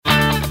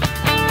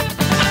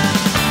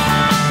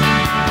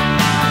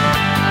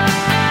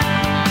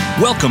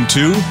Welcome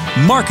to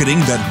Marketing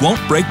That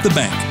Won't Break the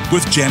Bank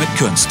with Janet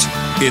Kunst.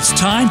 It's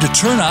time to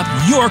turn up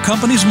your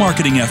company's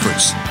marketing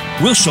efforts.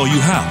 We'll show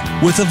you how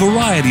with a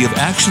variety of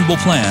actionable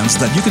plans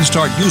that you can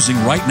start using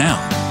right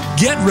now.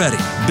 Get ready.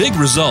 Big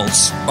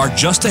results are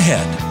just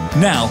ahead.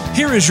 Now,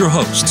 here is your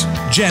host,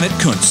 Janet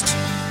Kunst.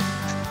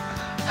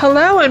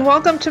 Hello and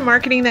welcome to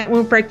Marketing That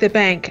Won't Break the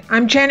Bank.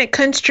 I'm Janet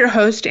Kunst, your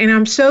host, and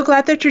I'm so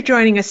glad that you're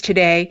joining us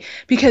today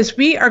because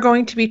we are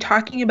going to be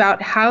talking about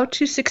how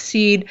to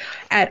succeed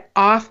at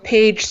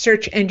off-page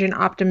search engine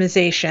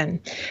optimization.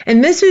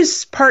 And this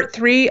is part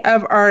 3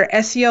 of our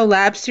SEO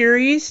Lab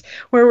series,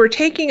 where we're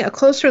taking a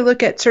closer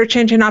look at search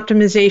engine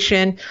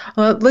optimization,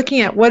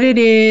 looking at what it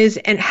is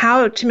and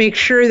how to make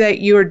sure that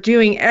you are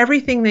doing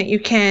everything that you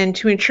can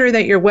to ensure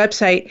that your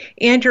website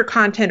and your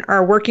content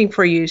are working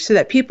for you so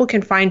that people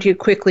can find you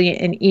quickly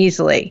and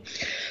easily.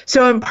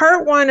 So in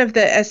part 1 of the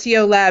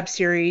SEO Lab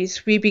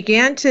series, we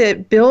began to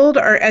build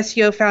our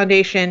SEO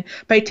foundation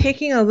by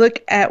taking a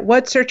look at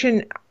what search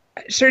engine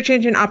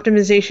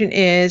optimization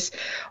is,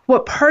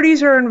 what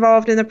parties are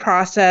involved in the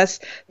process,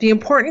 the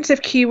importance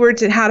of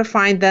keywords and how to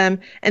find them,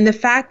 and the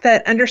fact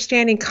that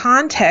understanding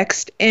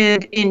context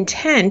and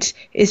intent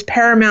is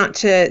paramount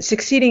to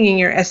succeeding in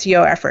your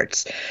SEO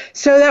efforts.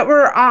 So that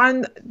we're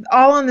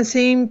all on the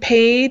same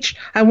page,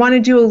 I want to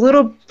do a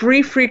little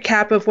brief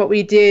recap of what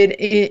we did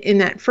in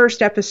that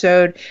first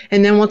episode,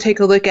 and then we'll take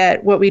a look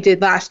at what we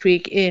did last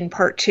week in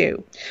part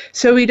 2.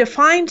 So we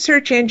defined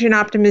search engine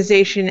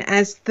optimization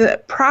as the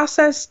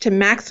process to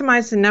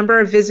maximize the number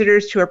of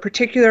visitors to a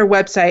particular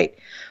website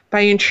by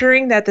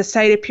ensuring that the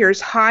site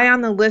appears high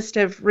on the list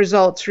of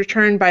results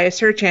returned by a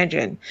search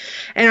engine.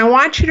 And I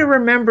want you to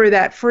remember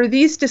that for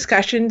these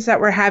discussions that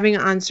we're having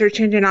on search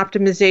engine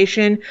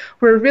optimization,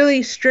 we're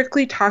really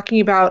strictly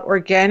talking about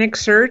organic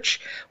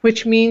search,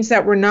 which means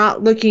that we're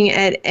not looking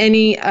at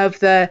any of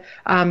the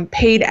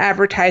paid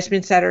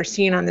advertisements that are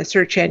seen on the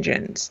search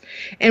engines.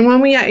 And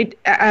when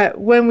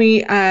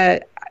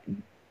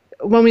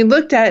we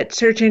looked at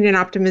search engine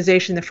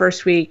optimization the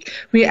first week,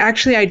 we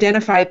actually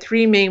identified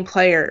 3 main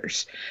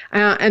players.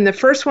 And the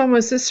first one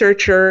was the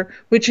searcher,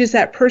 which is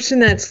that person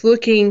that's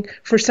looking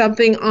for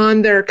something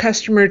on their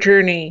customer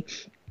journey.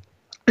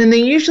 And they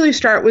usually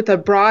start with a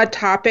broad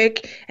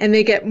topic, and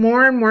they get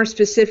more and more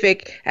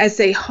specific as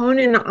they hone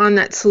in on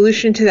that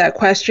solution to that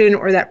question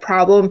or that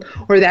problem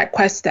or that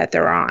quest that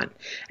they're on.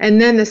 And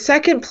then the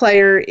second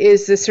player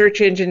is the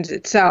search engines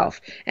itself,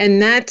 and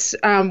that's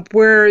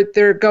where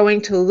they're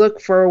going to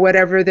look for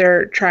whatever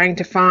they're trying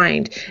to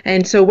find.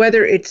 And so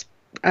whether it's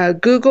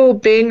Google,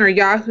 Bing, or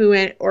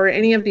Yahoo, or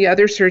any of the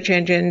other search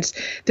engines,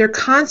 they're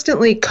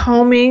constantly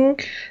combing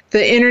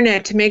the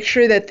internet to make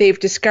sure that they've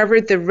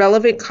discovered the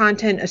relevant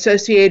content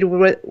associated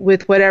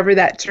with whatever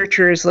that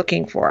searcher is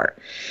looking for.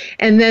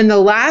 And then the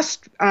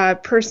last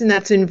person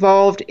that's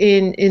involved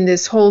in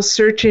this whole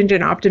search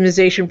engine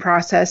optimization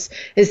process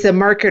is the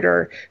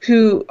marketer,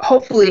 who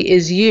hopefully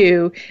is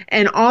you,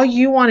 and all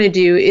you want to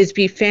do is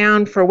be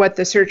found for what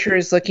the searcher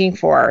is looking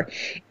for.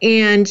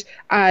 And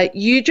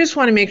you just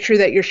want to make sure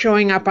that you're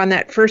showing up on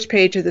that first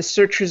page of the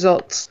search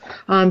results,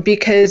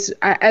 because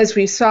as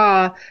we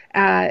saw,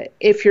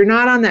 if you're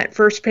not on that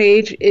first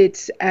page,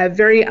 it's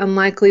very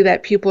unlikely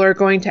that people are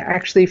going to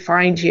actually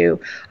find you.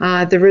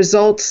 The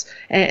results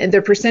and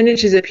the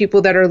percentages of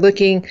people that are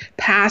looking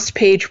past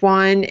page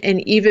 1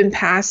 and even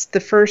past the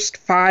first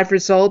 5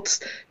 results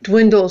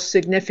dwindles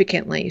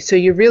significantly. So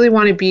you really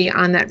want to be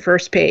on that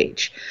first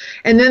page.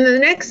 And then the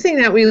next thing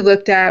that we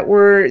looked at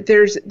were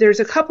there's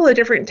a couple of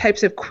different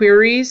types of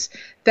queries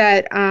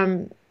that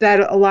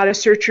a lot of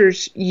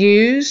searchers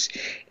use,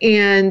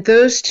 and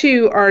those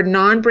 2 are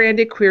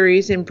non-branded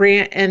queries, and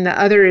the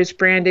other is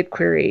branded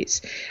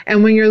queries.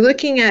 And when you're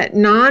looking at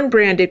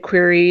non-branded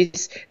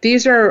queries,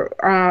 these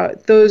are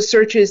those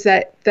searches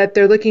that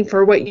they're looking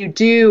for what you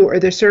do or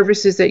the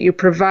services that you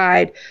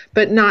provide,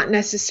 but not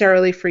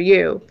necessarily for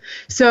you.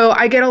 So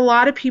I get a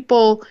lot of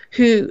people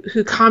who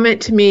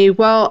comment to me,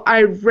 well,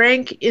 I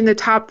rank in the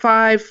top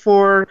 5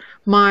 for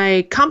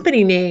my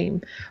company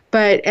name,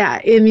 but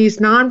in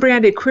these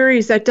non-branded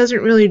queries, that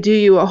doesn't really do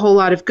you a whole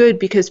lot of good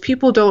because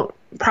people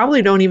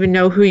probably don't even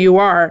know who you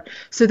are.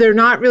 So they're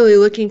not really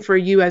looking for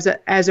you as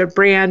a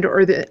brand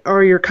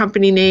or your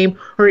company name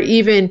or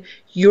even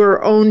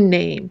your own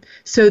name.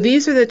 So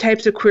these are the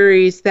types of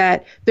queries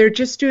that they're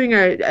just doing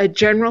a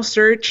general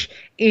search,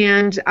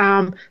 and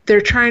they're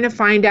trying to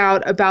find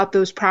out about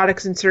those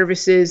products and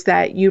services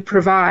that you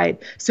provide.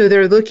 So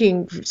they're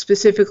looking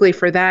specifically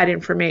for that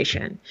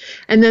information.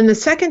 And then the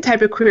second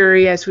type of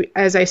query,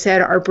 as I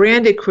said, are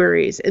branded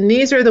queries. And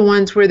these are the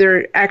ones where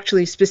they're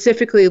actually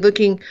specifically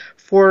looking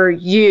for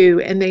you,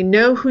 and they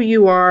know who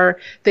you are.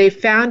 They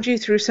found you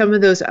through some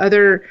of those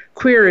other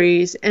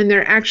queries, and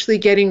they're actually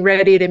getting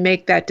ready to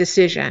make that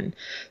decision.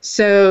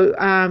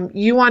 So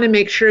you want to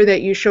make sure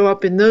that you show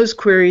up in those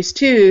queries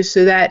too,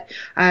 so that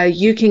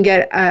you you can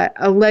get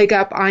a leg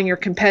up on your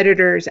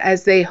competitors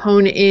as they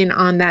hone in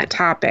on that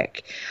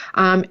topic.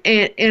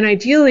 And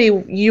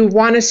ideally, you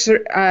want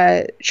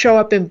to show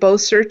up in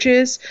both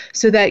searches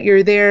so that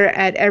you're there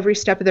at every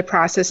step of the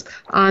process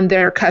on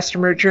their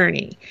customer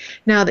journey.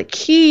 Now, the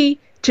key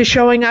to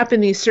showing up in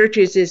these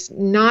searches is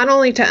not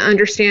only to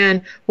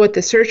understand what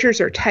the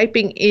searchers are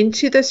typing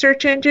into the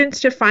search engines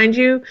to find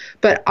you,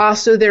 but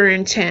also their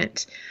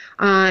intent.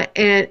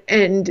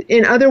 And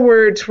in other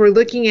words, we're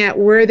looking at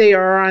where they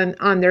are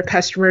on their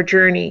customer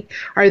journey.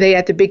 Are they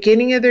at the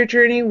beginning of their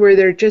journey where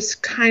they're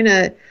just kind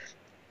of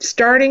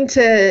starting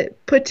to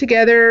put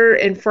together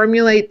and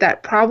formulate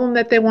that problem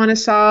that they want to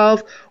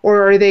solve,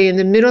 or are they in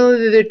the middle of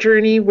the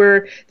journey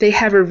where they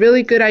have a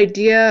really good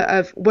idea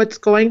of what's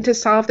going to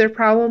solve their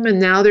problem and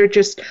now they're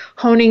just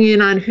honing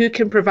in on who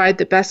can provide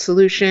the best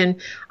solution,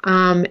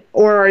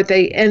 or are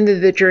they end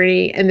of the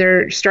journey and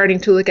they're starting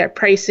to look at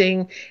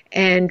pricing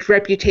and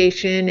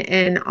reputation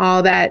and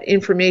all that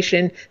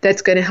information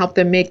that's going to help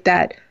them make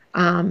that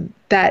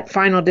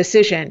final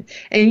decision.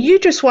 And you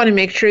just want to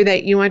make sure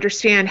that you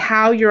understand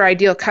how your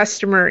ideal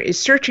customer is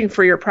searching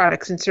for your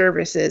products and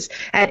services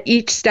at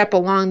each step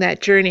along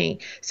that journey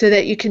so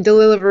that you can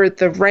deliver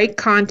the right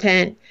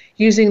content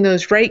using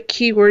those right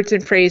keywords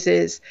and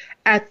phrases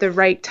at the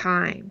right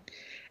time.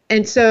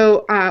 And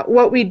so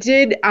what we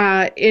did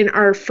in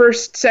our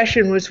first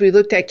session was we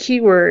looked at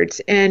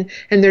keywords, and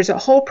there's a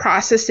whole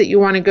process that you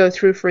want to go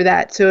through for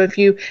that. So if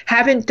you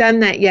haven't done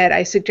that yet,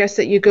 I suggest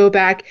that you go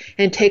back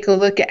and take a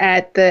look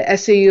at the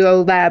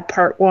SEO Lab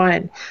Part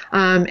 1,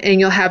 and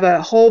you'll have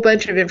a whole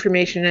bunch of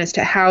information as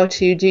to how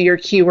to do your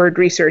keyword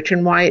research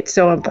and why it's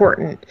so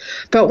important.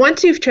 But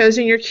once you've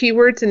chosen your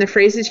keywords and the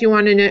phrases you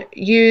want to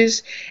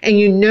use, and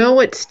you know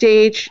what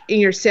stage in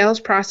your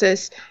sales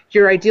process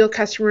your ideal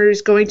customer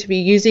is going to be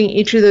using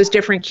each of those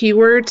different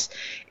keywords,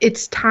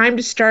 it's time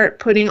to start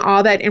putting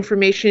all that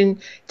information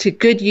to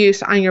good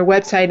use on your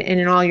website and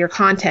in all your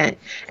content.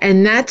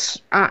 And that's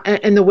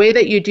and the way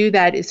that you do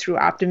that is through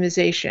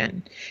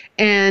optimization.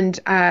 And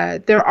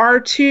there are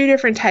two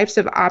different types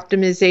of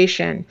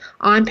optimization: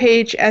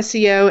 on-page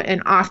SEO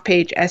and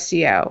off-page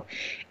SEO.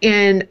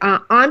 And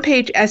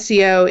on-page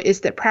SEO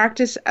is the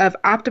practice of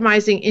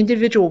optimizing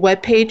individual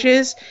web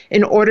pages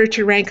in order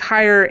to rank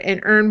higher and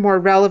earn more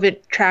relevant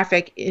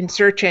traffic in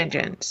search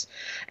engines.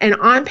 And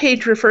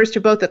on-page refers to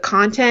both the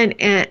content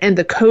and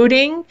the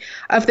coding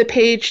of the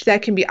page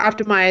that can be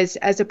optimized,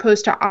 as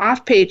opposed to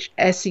off-page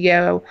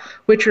SEO,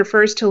 which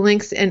refers to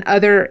links and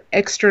other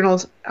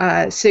external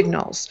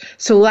signals.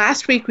 So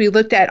last week we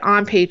looked at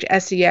on-page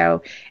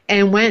SEO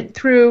and went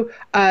through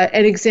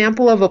an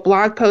example of a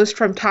blog post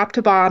from top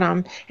to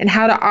bottom and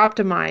how to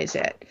optimize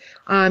it.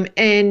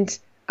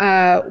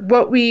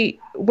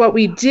 What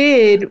we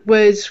did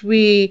was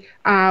we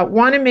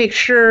want to make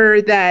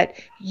sure that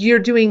you're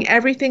doing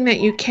everything that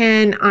you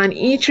can on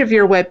each of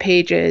your web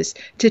pages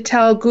to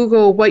tell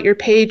Google what your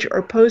page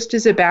or post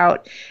is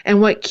about and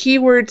what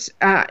keywords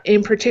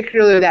in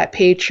particular that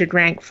page should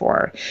rank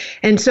for.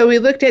 And so we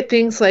looked at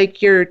things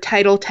like your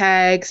title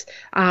tags,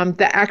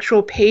 the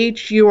actual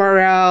page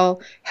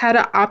URL, how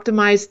to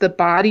optimize the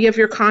body of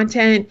your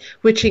content,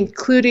 which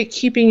included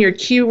keeping your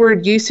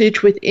keyword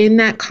usage within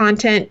that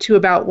content to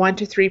about 1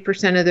 to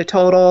 3% of the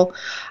total.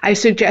 I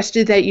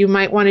suggested that you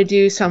might want to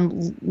do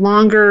some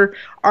longer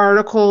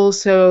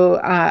articles, so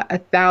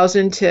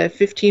 1,000 to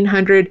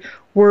 1,500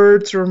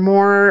 words or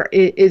more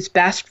is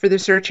best for the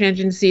search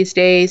engines these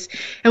days.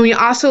 And we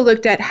also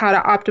looked at how to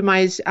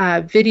optimize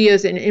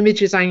videos and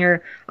images on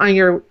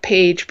your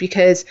page,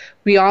 because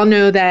we all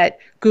know that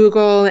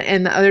Google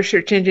and the other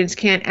search engines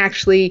can't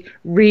actually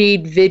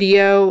read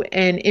video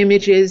and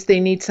images. They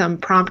need some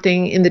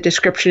prompting in the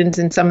descriptions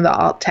and some of the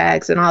alt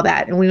tags and all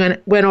that. And we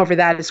went over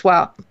that as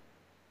well.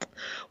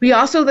 We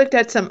also looked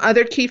at some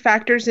other key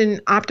factors in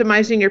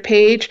optimizing your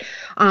page.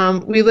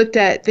 We looked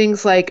at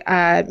things like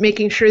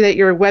making sure that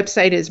your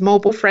website is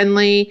mobile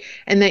friendly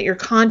and that your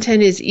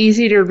content is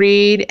easy to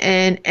read,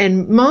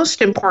 and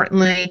most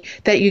importantly,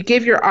 that you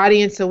give your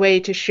audience a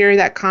way to share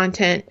that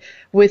content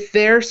with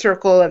their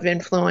circle of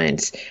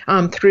influence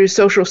through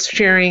social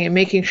sharing and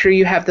making sure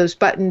you have those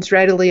buttons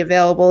readily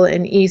available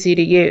and easy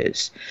to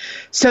use.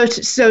 So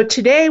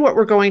today what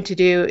we're going to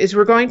do is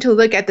we're going to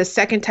look at the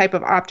second type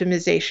of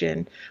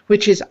optimization,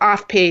 which is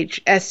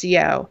off-page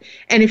SEO.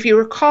 And if you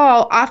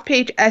recall,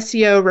 off-page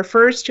SEO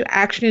refers to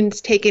actions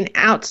taken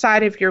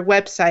outside of your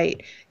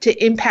website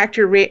to impact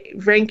your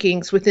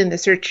rankings within the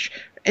search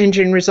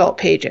engine result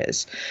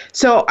pages.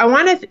 So I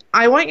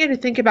want you to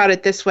think about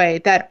it this way,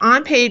 that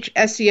on-page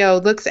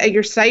SEO looks at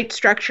your site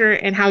structure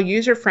and how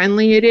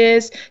user-friendly it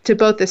is to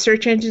both the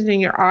search engines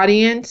and your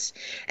audience.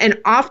 And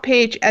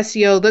off-page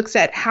SEO looks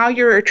at how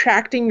you're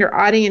attracting your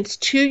audience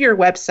to your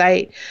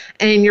website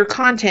and your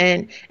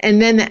content,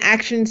 and then the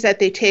actions that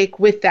they take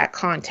with that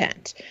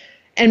content.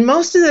 And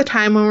most of the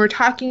time when we're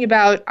talking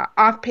about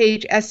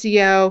off-page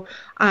SEO,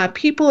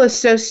 people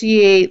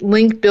associate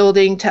link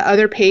building to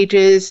other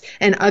pages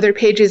and other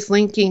pages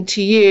linking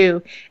to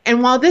you.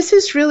 And while this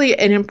is really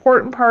an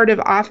important part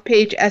of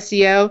off-page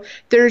SEO,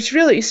 there's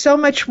really so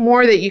much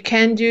more that you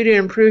can do to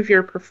improve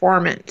your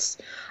performance.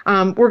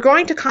 We're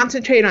going to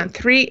concentrate on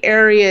 3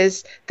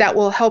 areas that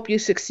will help you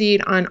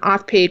succeed on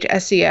off-page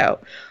SEO.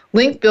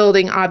 Link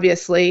building,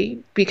 obviously,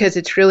 because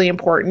it's really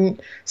important,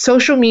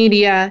 social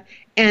media,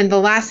 and the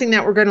last thing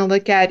that we're going to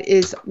look at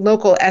is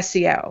local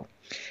SEO.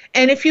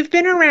 And if you've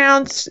been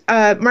around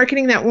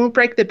marketing that won't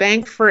break the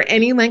bank for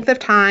any length of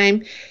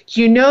time,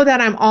 you know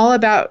that I'm all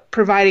about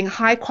providing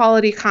high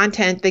quality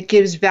content that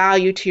gives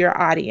value to your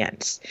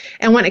audience.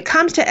 And when it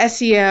comes to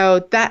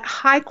SEO, that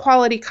high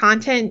quality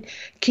content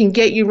can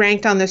get you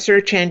ranked on the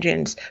search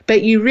engines,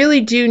 but you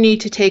really do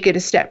need to take it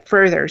a step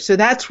further. So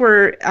that's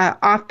where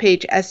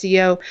off-page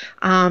SEO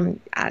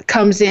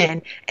comes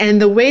in.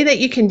 And the way that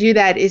you can do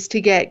that is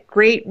to get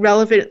great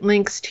relevant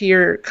links to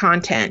your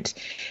content.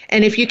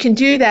 And if you can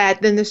do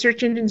that, then the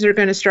search engines are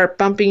going to start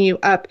bumping you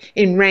up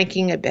in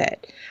ranking a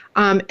bit.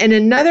 And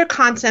another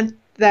concept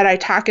that I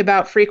talk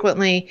about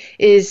frequently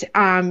is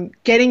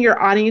getting your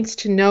audience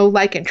to know,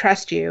 like, and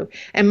trust you.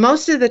 And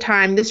most of the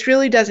time, this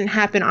really doesn't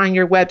happen on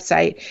your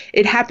website.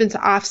 It happens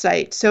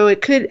off-site. So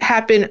it could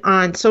happen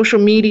on social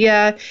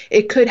media,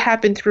 it could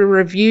happen through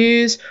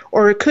reviews,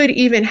 or it could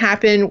even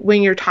happen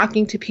when you're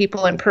talking to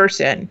people in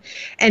person.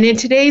 And in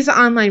today's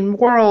online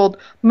world,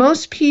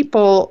 most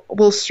people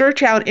will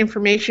search out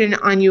information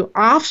on you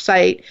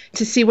off-site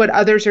to see what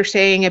others are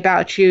saying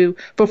about you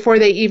before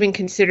they even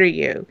consider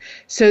you.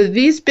 So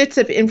these bits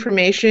of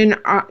information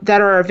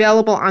that are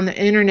available on the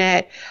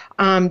internet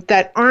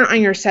that aren't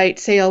on your site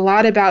say a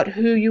lot about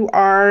who you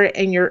are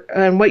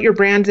and what your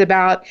brand's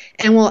about,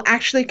 and will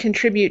actually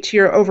contribute to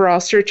your overall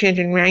search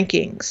engine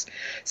rankings.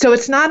 So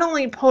it's not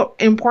only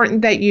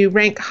important that you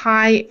rank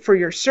high for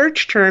your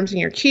search terms and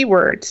your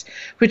keywords,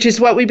 which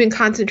is what we've been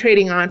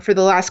concentrating on for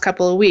the last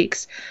couple of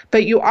weeks,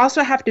 but you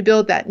also have to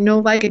build that know,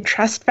 like, and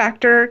trust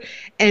factor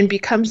and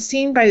become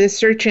seen by the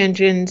search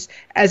engines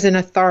as an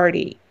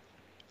authority.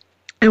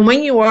 And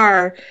when you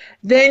are,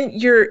 then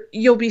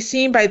you'll be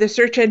seen by the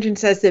search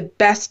engines as the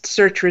best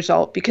search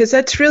result, because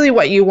that's really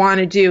what you want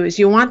to do, is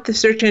you want the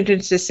search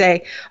engines to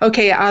say,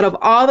 okay, out of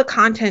all the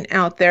content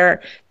out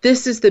there,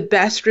 this is the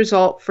best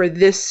result for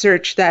this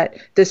search that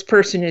this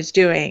person is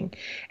doing.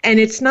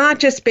 And it's not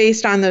just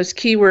based on those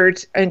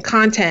keywords and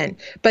content,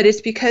 but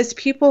it's because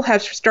people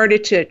have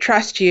started to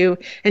trust you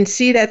and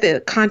see that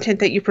the content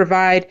that you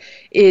provide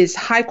is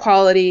high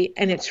quality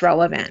and it's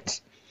relevant.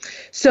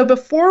 So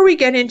before we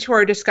get into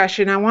our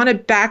discussion, I want to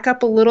back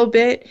up a little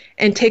bit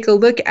and take a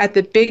look at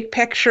the big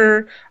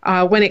picture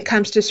when it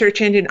comes to search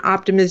engine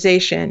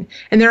optimization.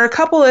 And there are a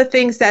couple of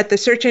things that the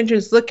search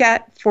engines look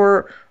at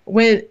for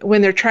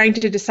when they're trying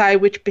to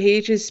decide which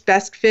pages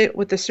best fit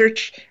what the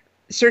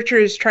searcher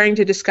is trying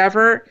to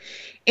discover.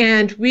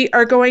 And we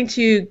are going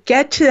to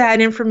get to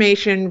that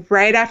information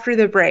right after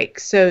the break,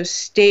 so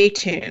stay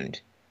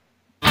tuned.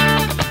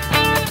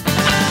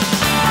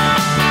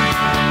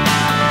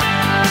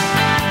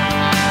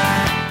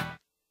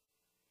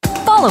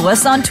 Follow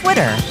us on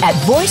Twitter at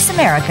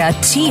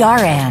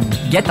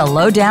VoiceAmericaTRN. Get the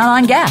lowdown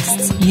on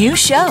guests, new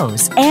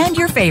shows, and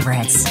your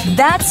favorites.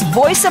 That's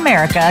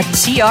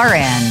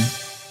VoiceAmericaTRN.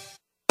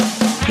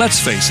 Let's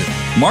face it,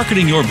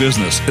 marketing your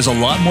business is a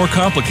lot more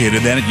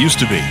complicated than it used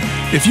to be.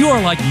 If you are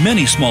like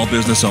many small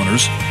business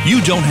owners, you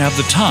don't have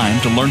the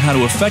time to learn how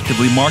to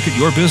effectively market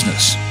your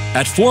business.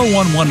 At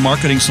 411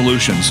 Marketing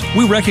Solutions,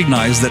 we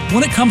recognize that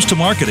when it comes to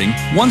marketing,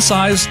 one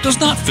size does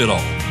not fit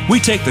all. We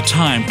take the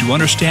time to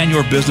understand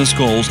your business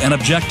goals and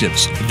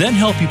objectives, then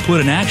help you put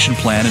an action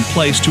plan in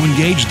place to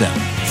engage them.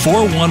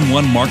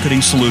 411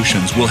 Marketing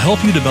Solutions will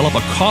help you develop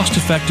a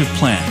cost-effective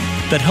plan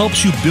that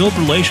helps you build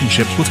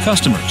relationships with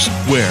customers,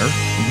 where,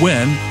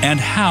 when, and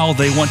how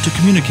they want to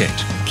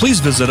communicate. Please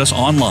visit us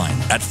online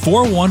at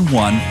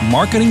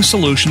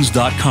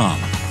 411marketingsolutions.com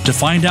to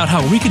find out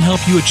how we can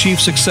help you achieve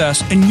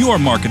success in your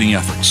marketing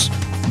efforts.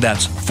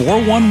 That's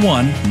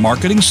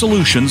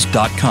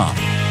 411marketingsolutions.com.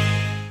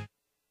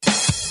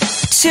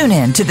 Tune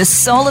in to The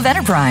Soul of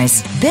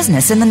Enterprise,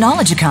 Business in the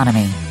Knowledge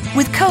Economy,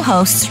 with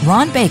co-hosts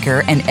Ron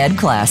Baker and Ed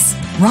Kless.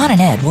 Ron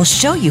and Ed will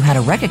show you how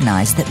to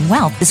recognize that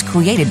wealth is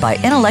created by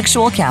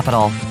intellectual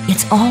capital.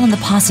 It's all in the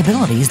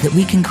possibilities that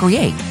we can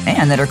create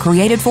and that are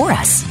created for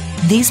us.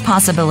 These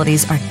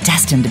possibilities are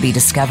destined to be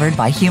discovered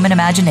by human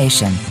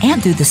imagination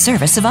and through the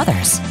service of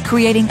others,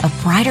 creating a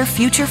brighter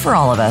future for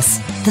all of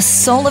us. The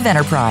Soul of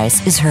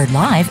Enterprise is heard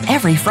live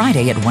every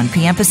Friday at 1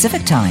 p.m.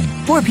 Pacific Time,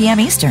 4 p.m.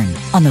 Eastern,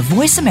 on the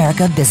Voice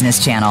America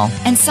Business Channel,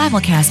 and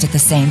simulcast at the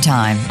same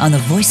time on the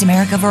Voice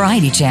America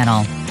Variety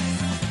Channel.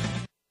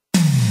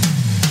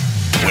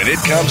 When it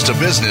comes to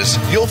business,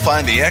 you'll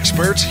find the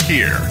experts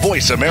here.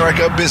 Voice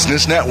America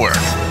Business Network.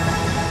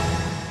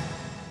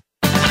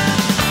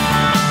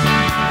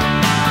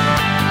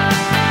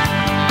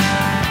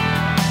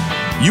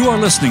 You are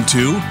listening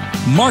to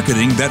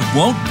Marketing That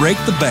Won't Break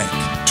the Bank.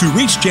 To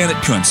reach Janet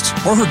Kunst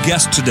or her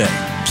guest today,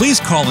 please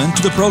call in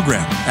to the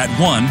program at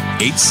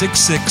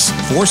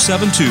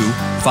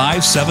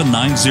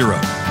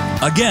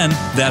 1-866-472-5790. Again,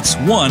 that's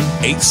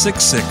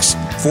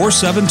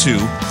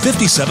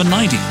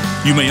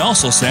 1-866-472-5790. You may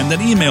also send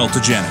an email to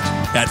Janet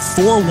at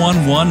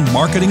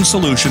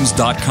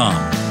 411marketingsolutions.com.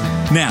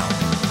 Now,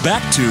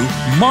 back to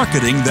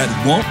Marketing That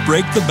Won't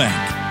Break the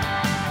Bank.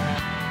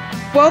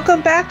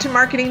 Welcome back to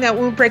Marketing That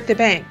Won't Break the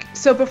Bank.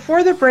 So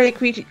before the break,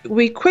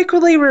 we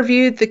quickly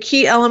reviewed the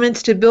key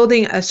elements to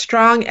building a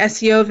strong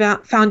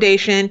SEO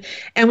foundation,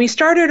 and we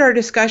started our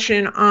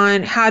discussion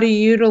on how to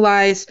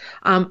utilize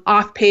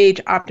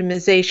off-page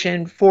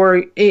optimization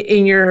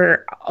in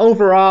your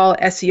overall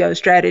SEO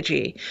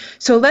strategy.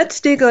 So let's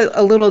dig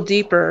a little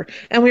deeper.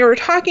 And we were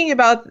talking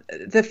about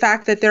the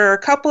fact that there are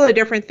a couple of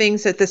different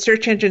things that the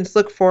search engines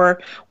look for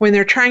when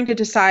they're trying to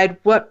decide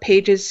what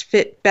pages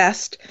fit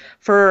best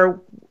for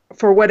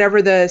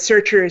whatever the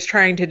searcher is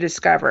trying to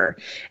discover.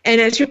 And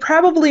as you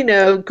probably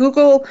know,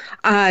 Google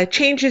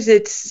changes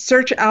its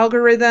search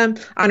algorithm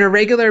on a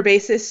regular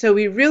basis, so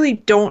we really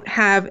don't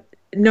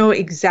know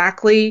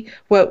exactly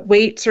what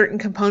weight certain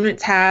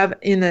components have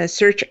in the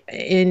search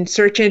engine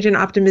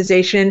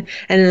optimization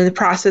and in the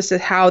process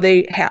of how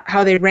they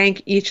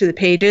rank each of the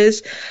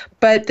pages.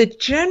 But the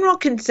general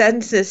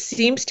consensus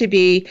seems to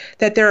be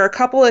that there are a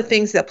couple of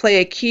things that play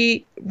a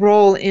key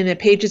role in a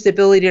page's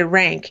ability to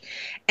rank.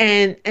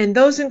 And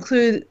those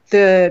include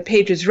the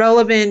page's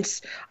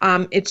relevance,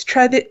 its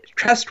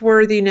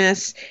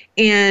trustworthiness,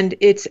 and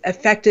its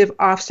effective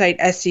off-site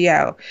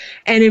SEO.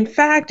 And in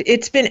fact,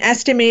 it's been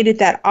estimated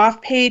that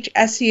off-page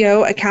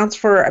SEO accounts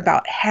for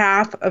about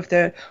half of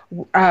the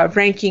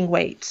ranking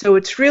weight. So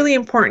it's really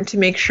important to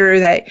make sure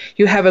that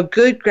you have a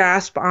good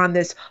grasp on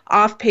this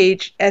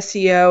off-page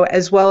SEO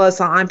as well as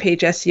the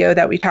on-page SEO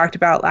that we talked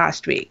about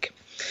last week.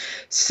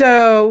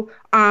 So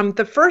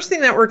the first thing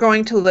that we're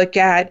going to look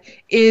at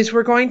is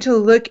we're going to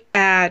look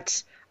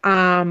at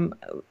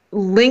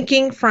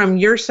linking from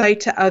your site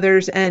to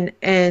others and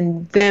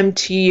them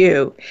to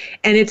you.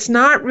 And it's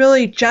not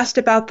really just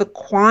about the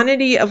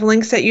quantity of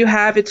links that you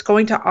have. It's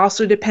going to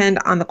also depend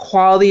on the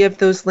quality of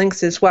those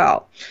links as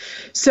well.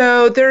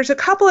 So there's a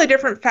couple of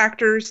different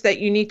factors that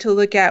you need to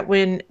look at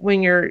when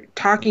you're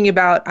talking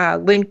about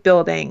link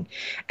building.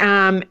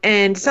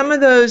 And some of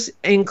those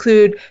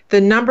include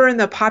the number and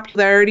the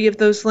popularity of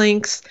those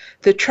links,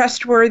 the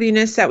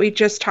trustworthiness that we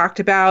just talked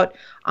about,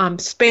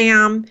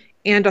 spam,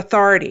 and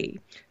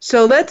authority.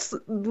 So let's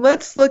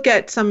look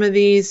at some of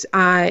these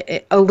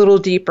a little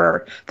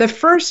deeper. The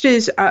first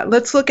is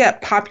let's look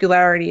at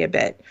popularity a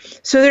bit.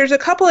 So there's a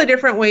couple of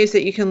different ways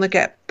that you can look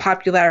at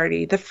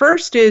popularity. The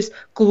first is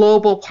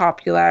global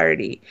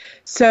popularity.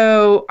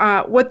 So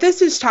what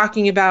this is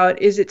talking about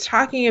is it's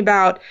talking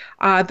about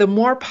the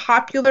more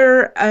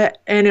popular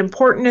and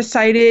important a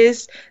site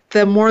is,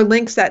 the more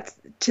links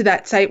to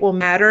that site will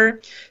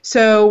matter.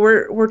 So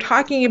we're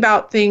talking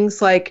about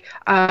things like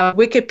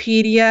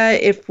Wikipedia.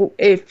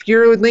 If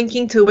you're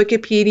linking to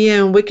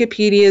Wikipedia and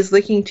Wikipedia is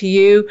linking to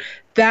you,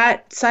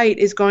 that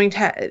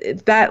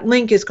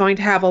link is going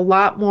to have a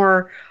lot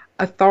more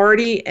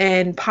authority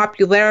and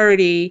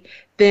popularity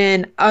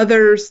than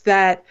others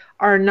that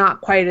are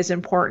not quite as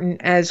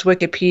important as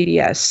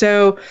Wikipedia.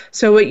 So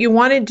what you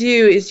want to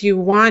do is you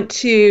want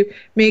to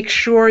make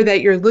sure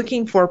that you're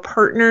looking for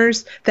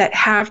partners that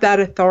have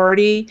that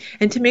authority,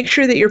 and to make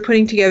sure that you're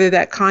putting together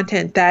that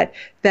content that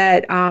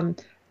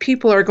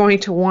people are going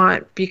to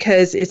want,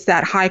 because it's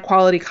that high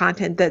quality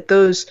content that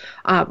those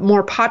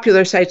more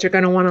popular sites are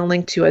going to want to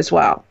link to as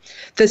well.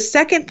 The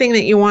second thing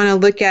that you want to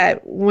look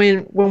at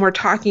when we're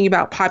talking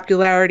about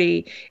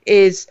popularity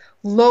is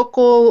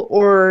local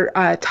or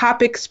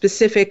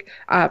topic-specific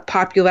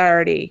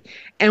popularity.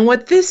 And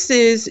what this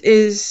is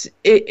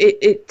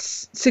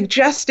it's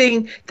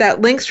suggesting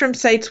that links from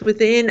sites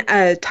within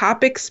a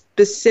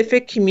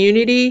topic-specific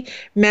community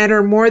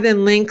matter more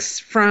than links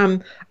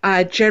from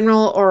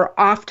general or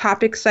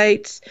off-topic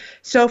sites.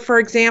 So, for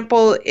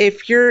example,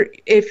 if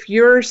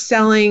you're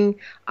selling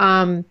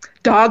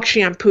dog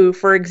shampoo,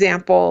 for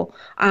example,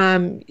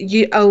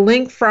 a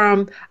link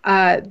from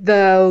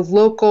the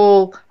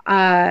local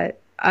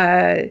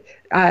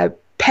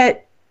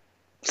pet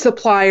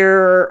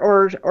supplier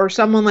or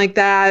someone like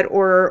that,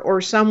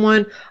 or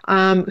someone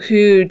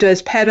who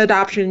does pet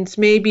adoptions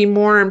may be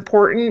more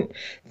important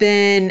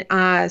than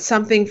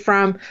something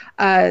from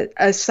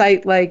a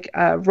site like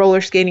a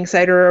roller skating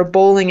site or a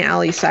bowling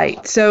alley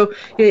site. So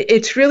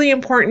it's really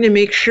important to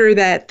make sure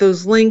that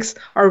those links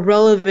are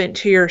relevant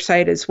to your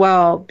site as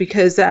well,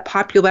 because that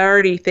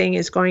popularity thing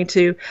is going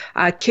to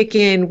kick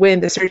in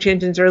when the search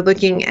engines are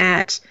looking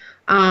at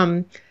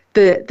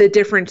the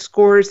different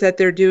scores that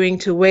they're doing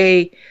to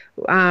weigh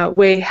how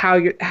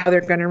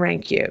they're going to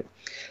rank you.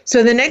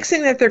 So the next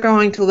thing that they're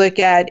going to look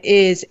at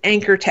is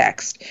anchor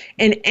text.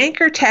 And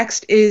anchor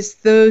text is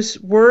those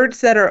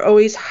words that are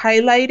always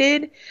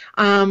highlighted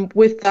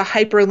with the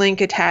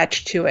hyperlink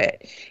attached to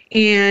it.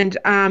 And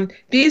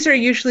these are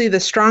usually the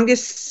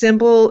strongest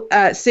signals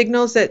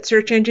that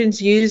search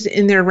engines use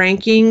in their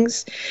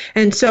rankings.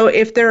 And so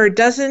if there are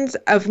dozens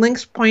of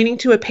links pointing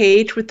to a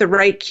page with the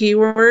right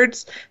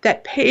keywords,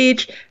 that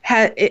page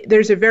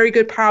there's a very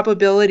good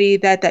probability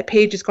that that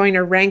page is going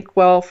to rank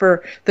well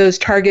for those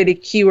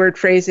targeted keyword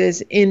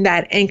phrases in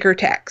that anchor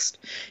text.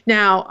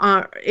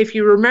 Now, if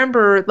you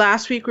remember,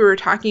 last week we were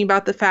talking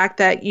about the fact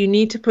that you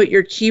need to put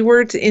your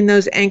keywords in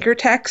those anchor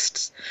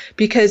texts,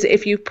 because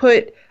if you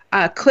put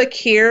click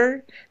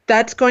here,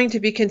 that's going to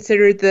be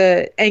considered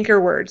the anchor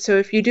word. So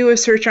if you do a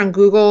search on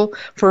Google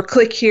for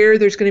click here,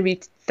 there's going to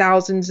be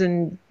thousands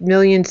and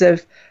millions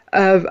of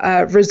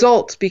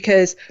results,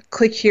 because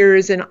click here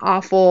is an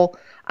awful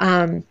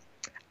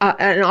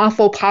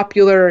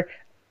popular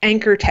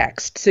anchor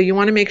text. So you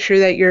want to make sure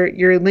that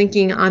you're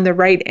linking on the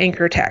right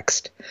anchor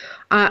text.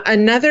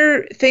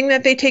 Another thing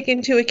that they take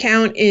into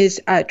account is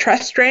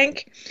trust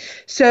rank.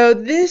 So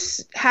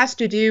this has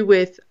to do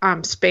with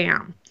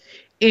spam.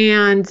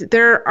 And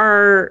there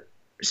are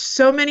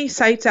so many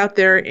sites out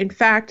there. In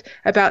fact,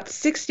 about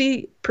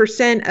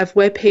 60% of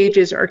web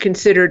pages are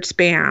considered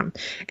spam.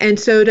 And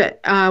so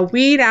to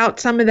weed out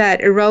some of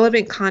that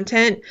irrelevant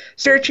content,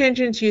 search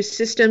engines use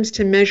systems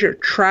to measure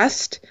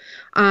trust.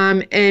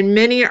 And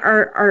many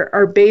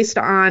are based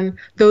on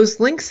those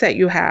links that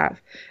you have.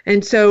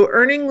 And so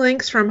earning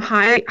links from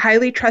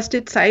highly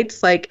trusted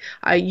sites like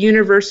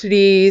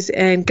universities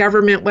and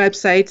government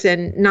websites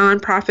and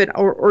nonprofit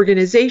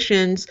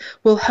organizations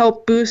will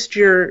help boost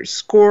your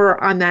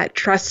score on that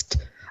trust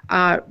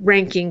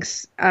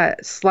rankings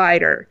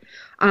slider.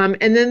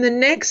 And then the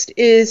next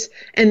is,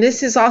 and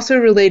this is also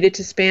related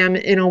to spam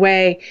in a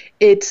way,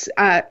 it's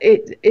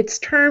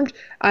termed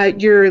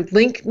your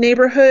link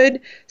neighborhood.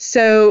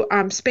 So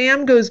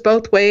spam goes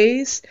both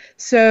ways.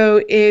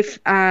 So if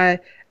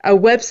a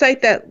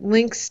website that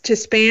links to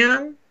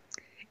spam,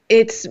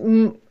 if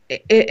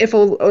a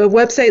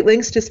website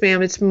links to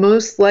spam, it's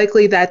most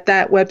likely that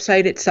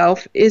website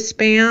itself is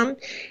spam,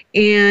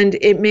 and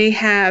it may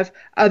have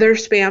other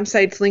spam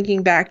sites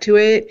linking back to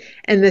it.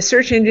 And the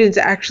search engines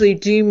actually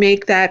do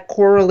make that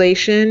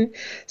correlation.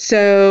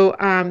 So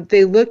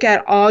they look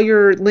at all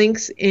your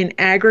links in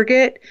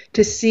aggregate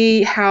to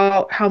see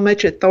how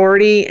much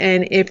authority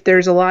and if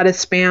there's a lot of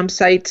spam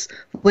sites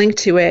linked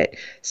to it.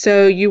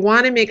 So you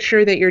want to make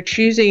sure that you're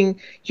choosing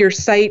your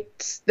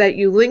sites that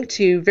you link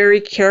to very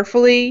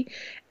carefully,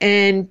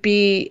 and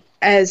be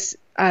as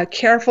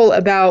careful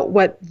about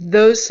what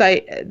those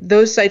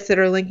sites that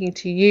are linking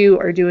to you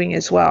are doing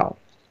as well.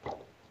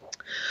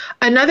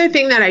 Another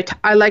thing that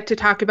I like to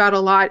talk about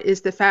a lot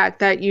is the fact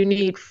that you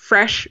need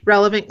fresh,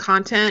 relevant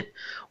content.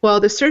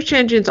 Well, the search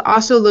engines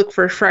also look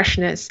for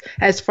freshness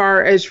as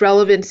far as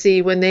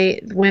relevancy when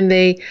they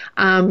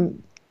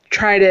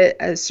try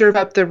to serve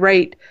up the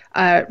right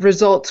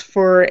results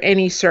for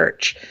any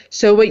search.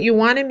 So what you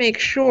want to make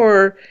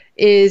sure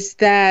is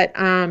that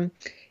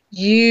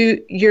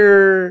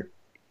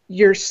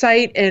your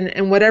site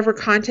and whatever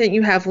content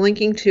you have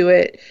linking to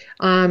it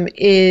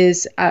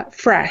is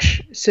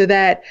fresh, so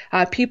that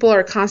people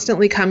are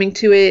constantly coming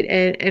to it,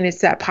 and it's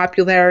that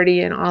popularity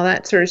and all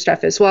that sort of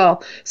stuff as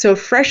well. So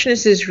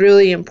freshness is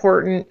really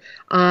important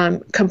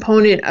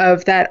component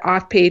of that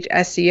off-page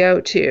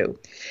SEO too.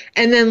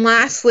 And then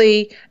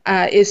lastly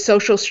is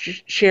social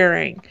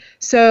sharing.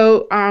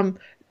 So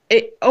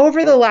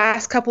over the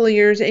last couple of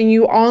years, and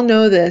you all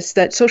know this,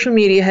 that social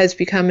media has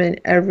become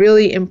a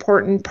really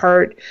important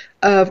part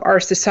of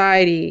our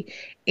society,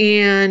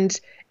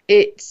 and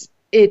it's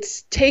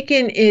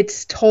taken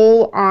its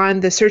toll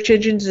on the search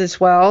engines as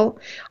well.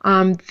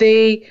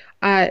 They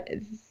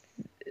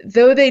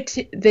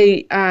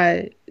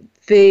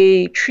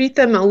treat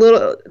them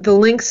the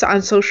links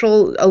on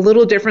social a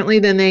little differently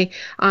than they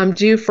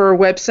do for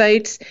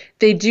websites.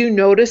 They do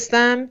notice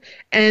them,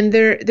 and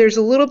there's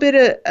a little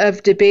bit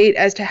of debate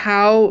as to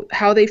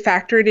how they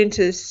factor it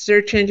into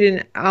search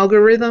engine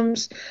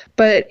algorithms,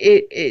 but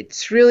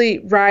it's really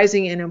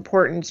rising in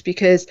importance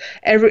because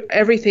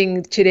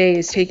everything today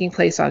is taking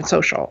place on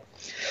social.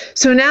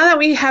 So now that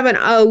we have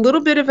a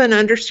little bit of an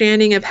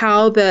understanding of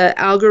how the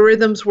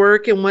algorithms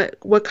work and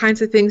what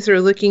kinds of things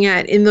they're looking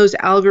at in those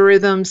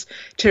algorithms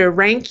to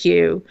rank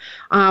you,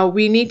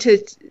 we need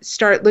to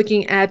start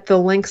looking at the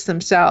links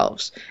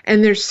themselves.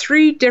 And there's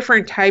 3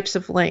 different types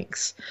of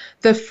links.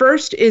 The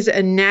first is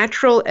a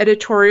natural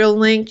editorial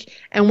link,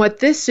 and what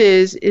this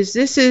is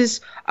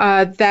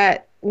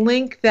that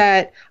link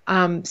that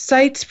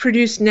sites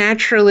produce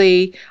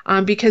naturally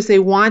because they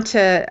want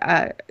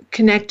to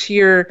connect to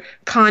your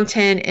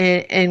content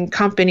and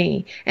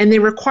company, and they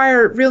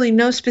require really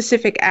no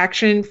specific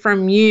action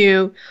from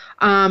you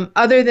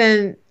other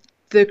than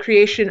the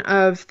creation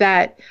of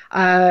that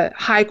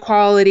high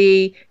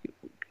quality,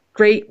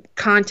 great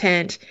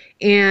content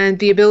and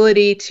the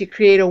ability to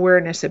create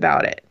awareness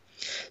about it.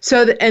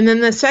 So, and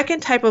then the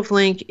second type of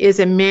link is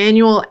a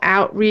manual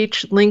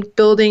outreach link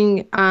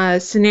building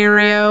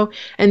scenario,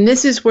 and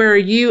this is where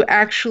you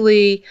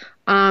actually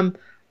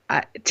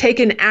take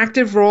an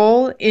active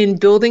role in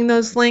building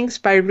those links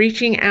by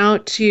reaching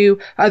out to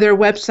other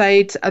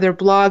websites, other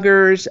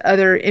bloggers,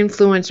 other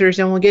influencers,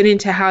 and we'll get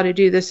into how to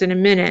do this in a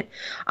minute.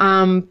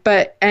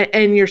 But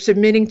you're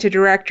submitting to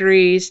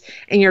directories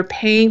and you're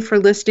paying for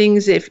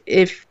listings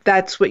if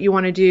that's what you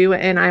want to do,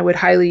 and I would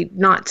highly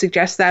not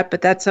suggest that,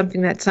 but that's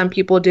something that some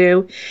people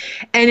do.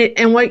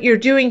 And what you're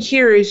doing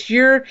here is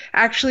you're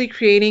actually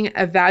creating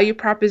a value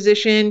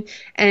proposition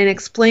and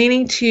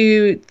explaining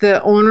to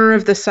the owner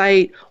of the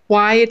site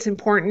why it's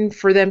important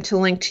for them to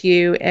link to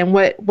you and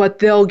what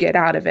they'll get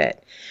out of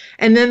it.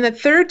 And then the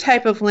third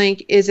type of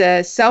link is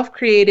a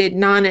self-created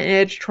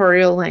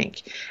non-editorial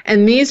link.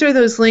 And these are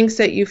those links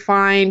that you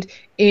find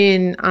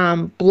in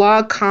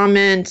blog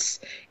comments,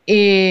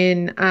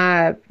 in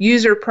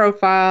user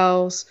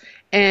profiles,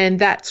 and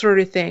that sort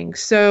of thing.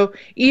 So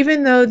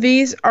even though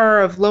these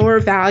are of lower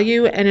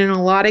value, and in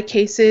a lot of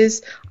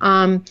cases,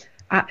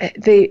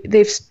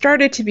 they've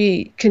started to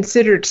be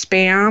considered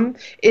spam,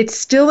 it's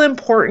still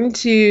important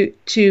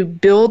to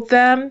build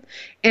them.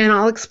 And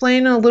I'll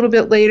explain a little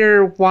bit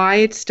later why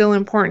it's still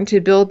important to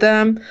build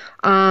them.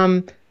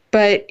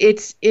 But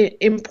it's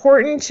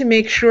important to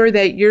make sure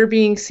that you're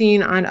being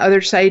seen on other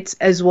sites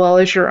as well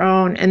as your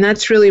own. And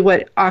that's really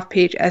what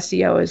off-page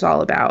SEO is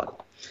all about.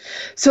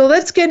 So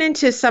let's get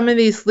into some of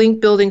these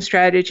link building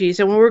strategies.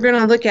 And what we're going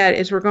to look at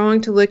is we're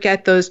going to look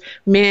at those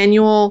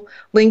manual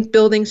link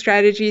building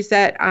strategies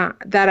that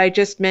I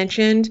just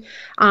mentioned.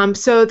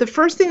 So the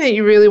first thing that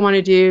you really want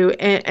to do,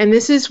 and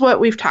this is what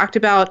we've talked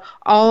about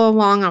all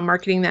along on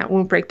Marketing That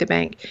Won't Break the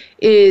Bank,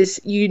 is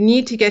you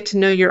need to get to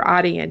know your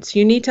audience.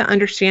 You need to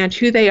understand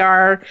who they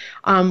are,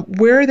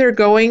 where they're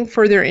going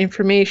for their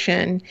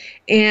information.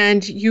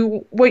 And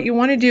what you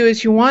want to do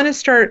is you want to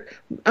start,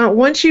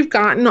 once you've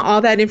gotten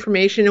all that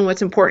information and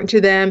what's important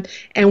to them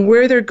and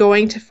where they're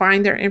going to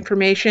find their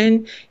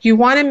information, you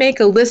want to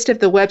make a list of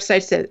the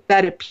websites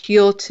that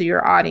appeal to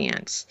your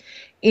audience.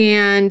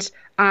 And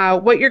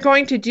what you're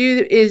going to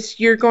do is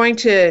you're going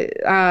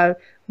to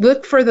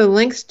look for the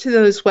links to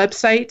those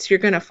websites. You're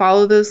going to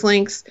follow those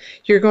links.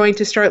 You're going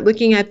to start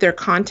looking at their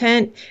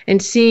content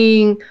and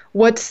seeing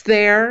what's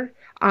there.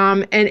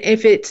 And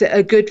if it's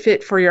a good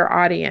fit for your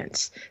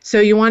audience. So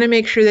you want to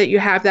make sure that you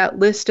have that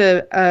list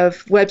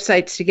of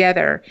websites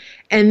together.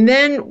 And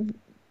then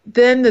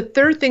the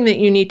third thing that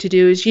you need to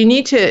do is you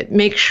need to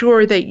make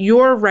sure that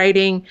you're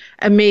writing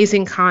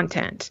amazing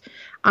content,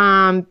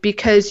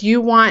 because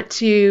you want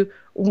to,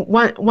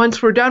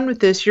 once we're done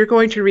with this, you're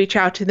going to reach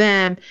out to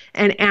them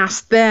and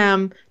ask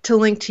them to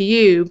link to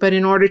you. But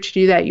in order to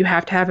do that, you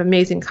have to have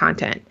amazing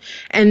content.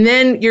 And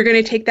then you're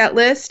going to take that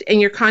list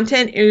and your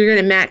content and you're going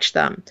to match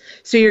them.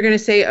 So you're going to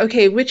say,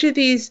 okay, which of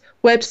these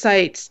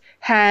websites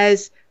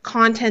has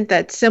content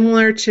that's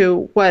similar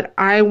to what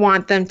I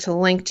want them to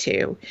link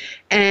to?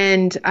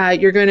 And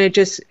you're going to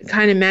just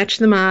kind of match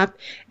them up.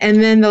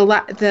 And then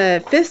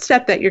the fifth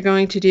step that you're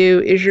going to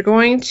do is you're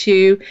going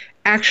to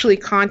actually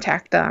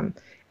contact them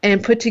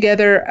and put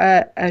together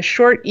a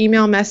short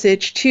email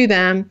message to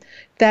them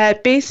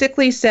that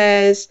basically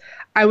says,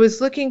 I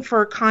was looking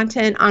for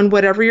content on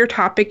whatever your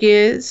topic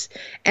is,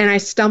 and I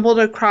stumbled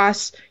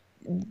across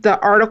the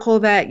article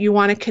that you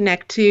want to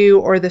connect to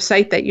or the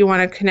site that you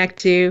want to connect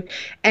to,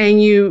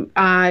 and you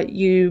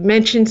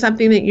mentioned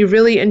something that you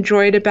really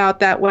enjoyed about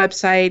that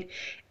website,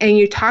 and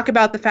you talk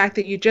about the fact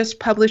that you just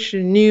published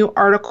a new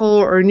article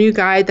or a new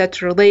guide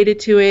that's related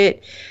to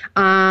it,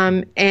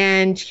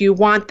 and you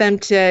want them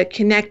to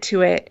connect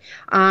to it,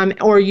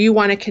 or you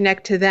want to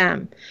connect to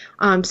them.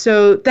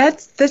 So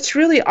that's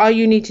really all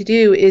you need to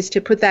do, is to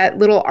put that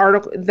little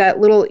article, that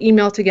little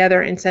email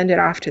together and send it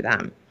off to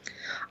them.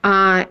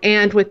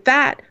 And with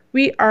that,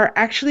 we are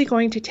actually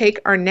going to take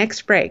our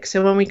next break.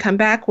 So when we come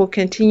back, we'll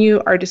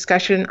continue our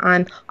discussion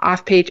on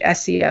off-page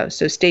SEO.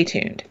 So stay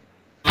tuned.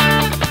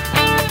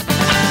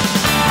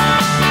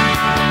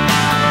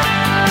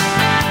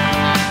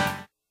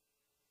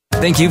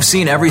 Think you've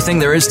seen everything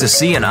there is to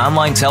see in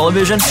online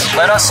television?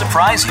 Let us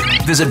surprise you.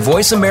 Visit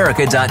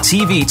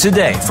voiceamerica.tv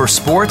today for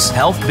sports,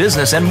 health,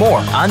 business, and more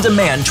on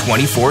demand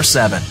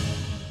 24/7.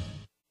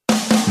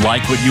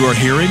 Like what you are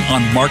hearing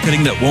on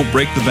Marketing That Won't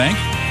Break the Bank?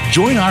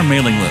 Join our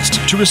mailing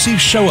list to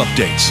receive show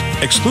updates,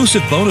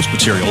 exclusive bonus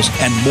materials,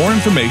 and more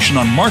information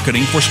on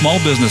marketing for small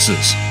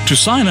businesses. To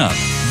sign up,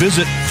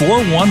 visit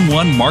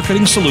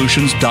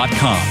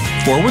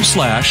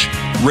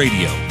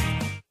 411marketingsolutions.com/radio.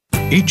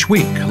 Each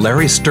week,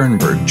 Larry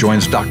Sternberg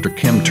joins Dr.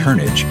 Kim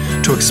Turnage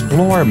to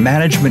explore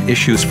management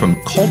issues from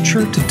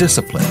culture to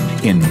discipline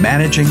in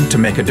Managing to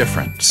Make a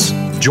Difference.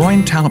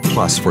 Join Talent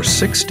Plus for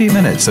 60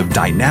 minutes of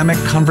dynamic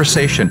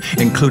conversation,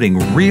 including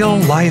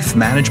real-life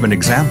management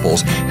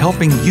examples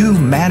helping you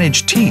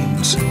manage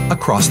teams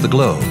across the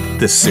globe.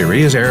 This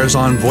series airs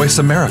on Voice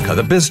America,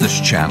 the business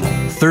channel,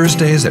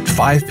 Thursdays at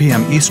 5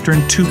 p.m.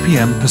 Eastern, 2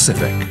 p.m.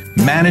 Pacific.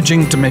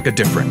 Managing to Make a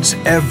Difference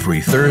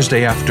every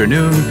Thursday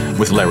afternoon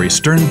with Larry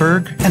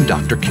Sternberg and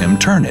Dr. Kim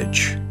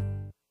Turnage.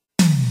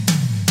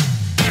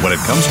 When it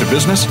comes to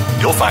business,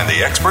 you'll find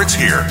the experts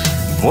here.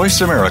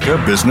 Voice America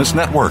Business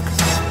Network.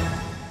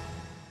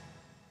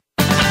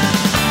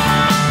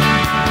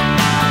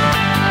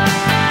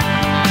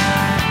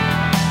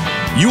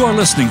 You are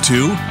listening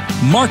to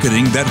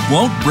Marketing That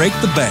Won't Break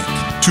the Bank.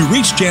 To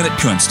reach Janet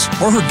Kunst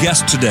or her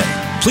guest today,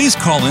 please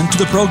call in to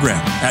the program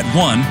at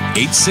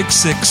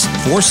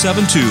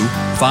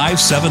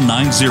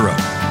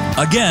 1-866-472-5790.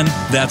 Again,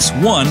 that's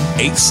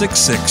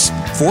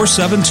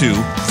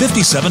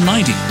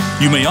 1-866-472-5790.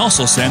 You may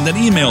also send an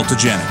email to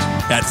Janet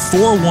at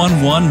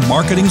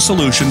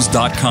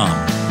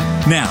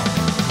 411marketingsolutions.com. Now,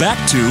 back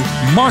to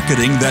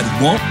Marketing That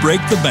Won't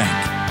Break the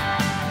Bank.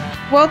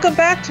 Welcome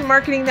back to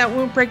Marketing That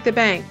Won't Break the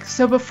Bank.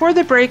 So before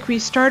the break, we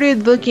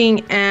started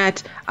looking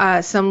at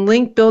some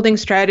link building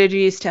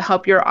strategies to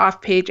help your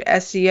off-page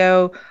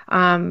SEO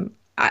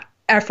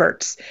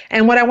efforts.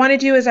 And what I want to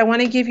do is I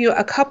want to give you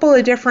a couple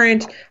of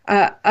different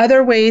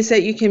other ways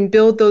that you can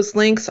build those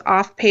links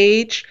off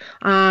page.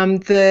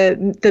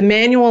 The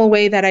manual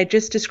way that I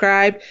just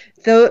described,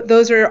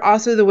 those are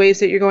also the ways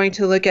that you're going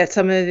to look at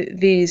some of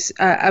these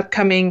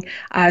upcoming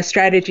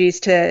strategies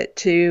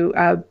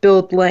to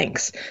build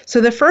links. So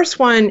the first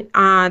one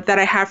that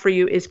I have for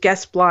you is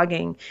guest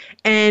blogging.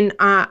 And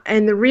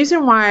the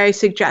reason why I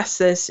suggest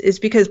this is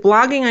because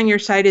blogging on your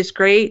site is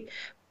great,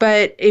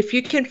 but if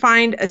you can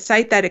find a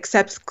site that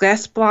accepts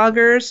guest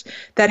bloggers,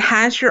 that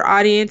has your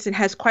audience and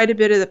has quite a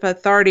bit of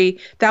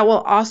authority, that will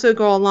also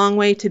go a long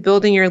way to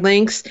building your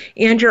links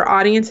and your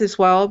audience as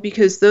well,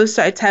 because those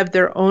sites have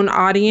their own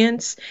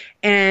audience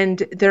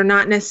and they're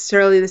not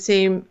necessarily the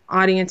same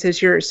audience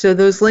as yours. So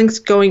those links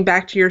going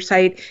back to your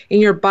site in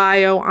your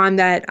bio on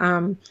that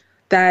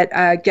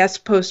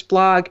guest post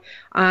blog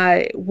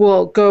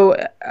will go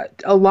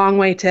a long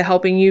way to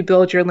helping you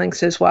build your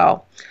links as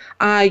well.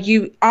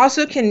 You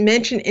also can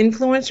mention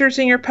influencers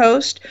in your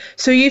post.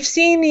 So you've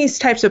seen these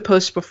types of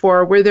posts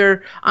before where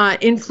they're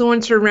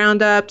influencer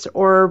roundups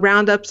or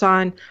roundups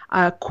on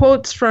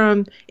quotes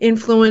from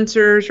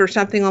influencers or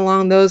something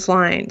along those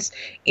lines.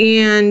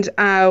 And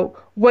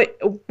what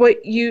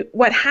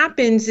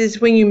happens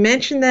is when you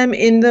mention them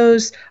in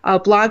those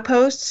blog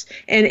posts,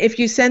 and if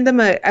you send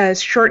them a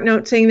short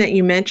note saying that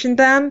you mentioned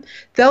them,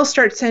 they'll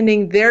start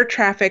sending their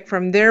traffic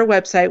from their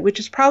website, which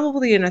is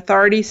probably an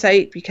authority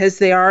site because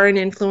they are an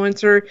influencer,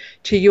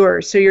 to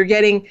yours. So you're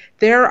getting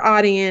their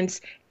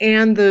audience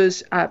and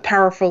those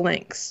powerful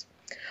links.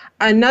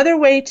 Another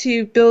way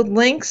to build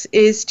links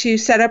is to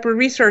set up a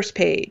resource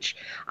page.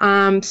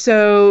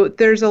 So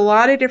there's a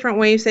lot of different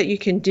ways that you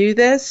can do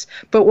this,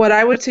 but what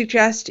I would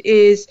suggest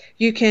is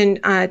you can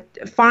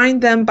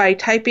find them by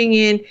typing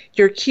in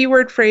your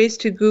keyword phrase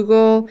to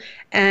Google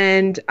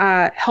and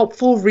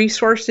helpful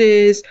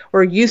resources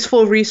or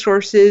useful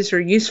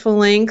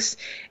links,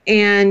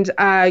 and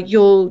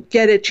you'll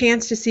get a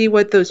chance to see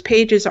what those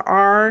pages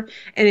are,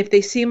 and if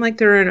they seem like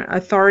they're an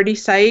authority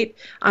site,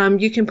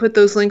 you can put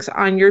those links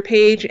on your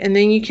page, and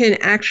then you can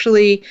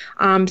actually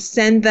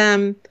send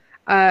them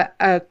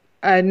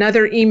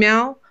another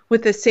email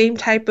with the same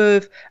type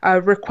of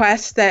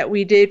request that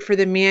we did for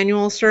the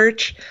manual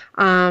search,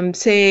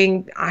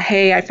 saying,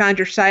 hey, I found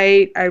your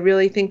site. I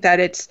really think that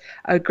it's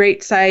a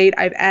great site.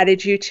 I've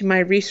added you to my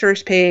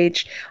resource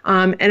page.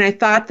 And I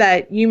thought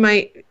that you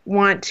might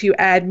want to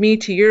add me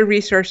to your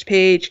resource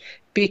page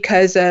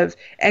because of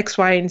X,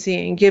 Y, and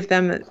Z, and give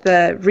them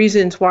the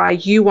reasons why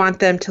you want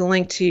them to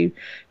link to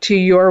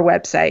your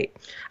website.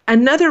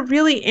 Another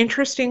really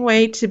interesting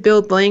way to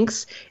build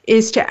links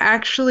is to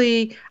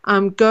actually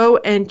go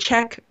and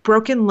check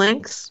broken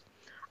links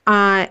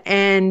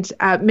and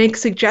make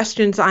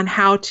suggestions on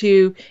how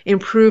to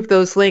improve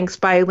those links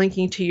by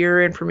linking to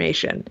your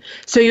information.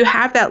 So you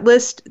have that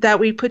list that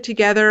we put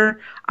together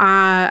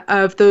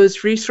of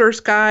those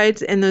resource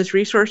guides and those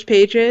resource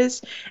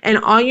pages, and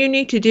all you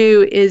need to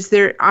do is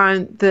they're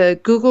on the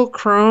Google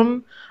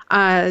Chrome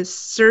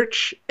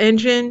search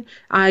engine.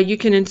 You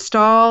can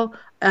install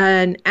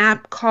an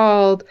app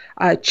called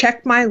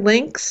Check My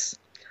Links,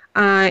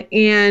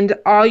 and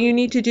all you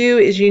need to do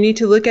is you need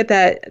to look at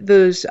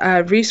those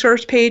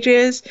resource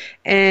pages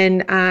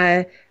and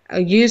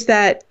use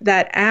that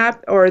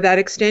app or that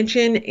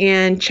extension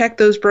and check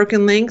those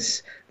broken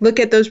links. Look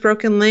at those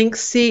broken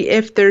links, see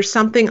if there's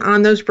something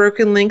on those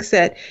broken links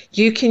that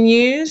you can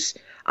use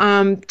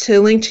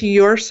to link to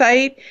your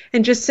site,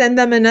 and just send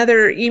them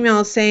another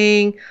email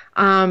saying,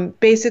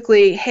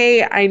 basically,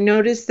 hey, I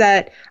noticed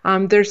that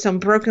there's some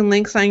broken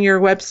links on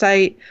your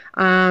website.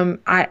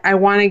 I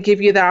want to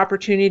give you the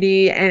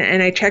opportunity,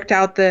 and I checked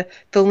out the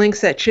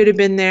links that should have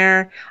been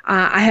there.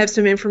 I have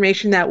some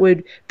information that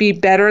would be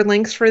better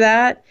links for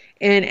that,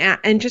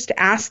 and just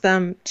ask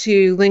them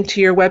to link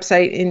to your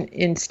website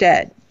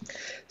instead.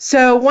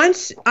 So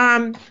once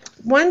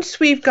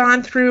we've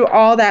gone through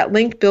all that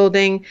link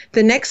building,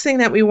 the next thing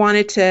that we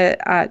wanted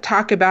to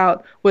talk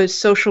about was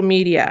social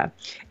media.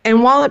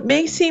 And while it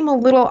may seem a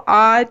little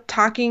odd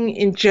talking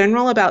in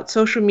general about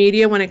social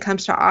media when it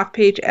comes to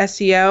off-page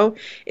SEO,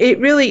 it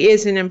really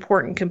is an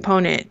important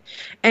component.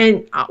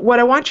 And what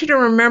I want you to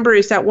remember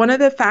is that one of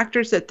the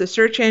factors that the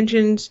search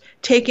engines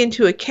take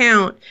into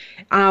account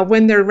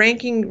when they're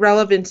ranking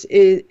relevance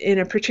in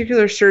a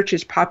particular search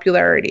is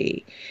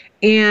popularity.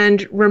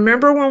 And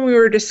remember when we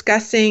were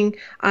discussing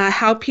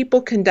how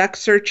people conduct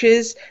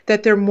searches,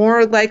 that they're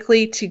more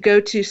likely to go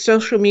to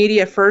social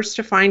media first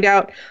to find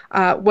out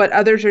what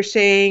others are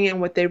saying and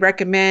what they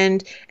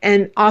recommend,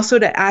 and also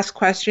to ask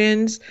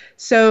questions.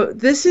 So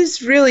this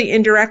is really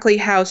indirectly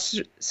how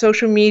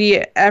social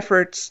media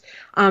efforts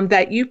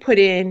that you put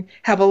in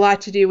have a lot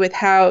to do with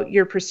how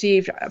you're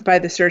perceived by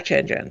the search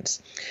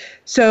engines.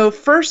 So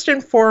first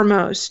and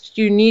foremost,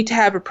 you need to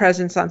have a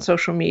presence on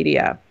social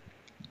media.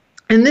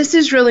 And this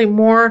is really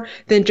more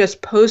than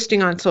just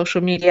posting on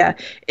social media.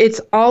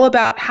 It's all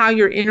about how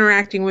you're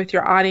interacting with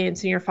your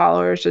audience and your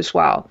followers as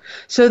well.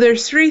 So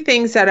there's 3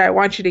 things that I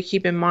want you to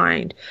keep in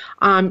mind.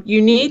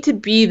 You need to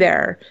be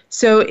there.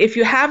 So if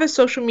you have a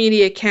social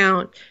media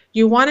account,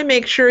 you want to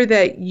make sure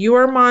that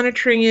you're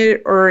monitoring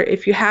it, or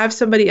if you have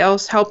somebody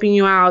else helping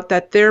you out,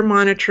 that they're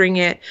monitoring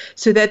it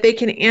so that they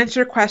can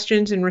answer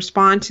questions and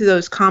respond to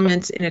those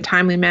comments in a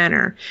timely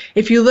manner.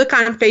 If you look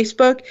on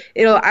Facebook,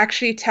 it'll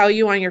actually tell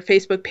you on your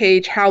Facebook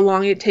page how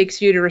long it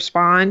takes you to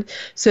respond.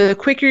 So the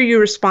quicker you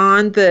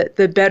respond,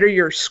 the better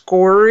your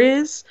score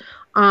is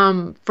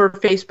for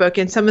Facebook,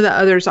 and some of the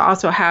others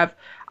also have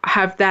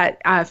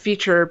that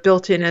feature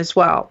built in as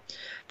well.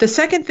 The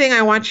second thing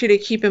I want you to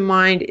keep in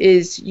mind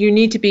is you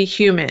need to be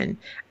human.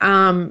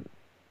 And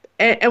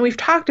we've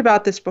talked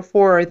about this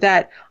before,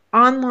 that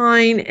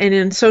online and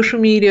in social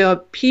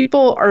media,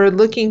 people are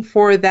looking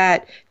for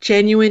that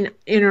genuine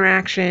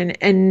interaction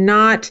and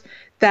not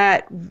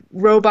that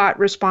robot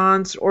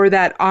response or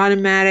that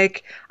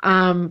automatic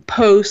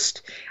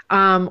post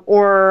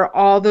or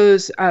all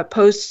those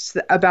posts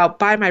about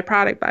buy my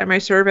product, buy my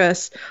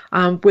service,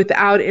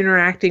 without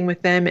interacting with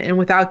them and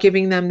without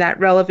giving them that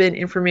relevant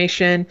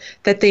information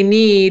that they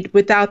need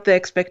without the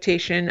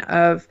expectation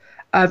of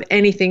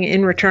anything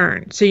in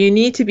return. So you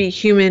need to be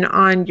human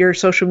on your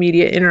social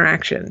media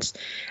interactions.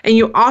 And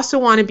you also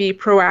want to be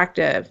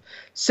proactive.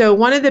 So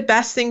one of the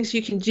best things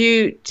you can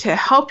do to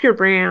help your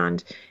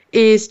brand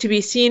is to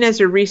be seen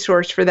as a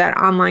resource for that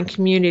online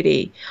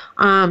community.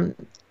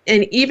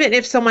 And even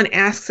if someone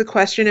asks a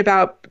question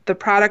about the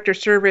product or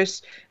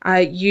service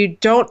you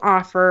don't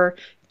offer,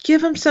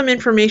 give them some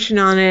information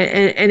on it.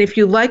 And if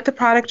you like the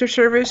product or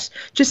service,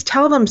 just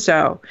tell them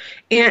so.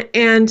 And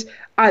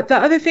the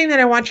other thing that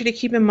I want you to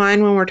keep in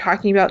mind when we're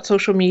talking about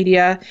social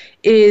media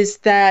is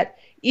that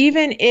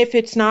even if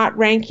it's not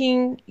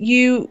ranking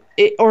you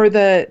or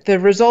the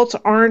results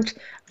aren't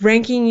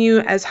ranking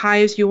you as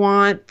high as you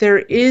want, there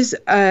is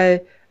a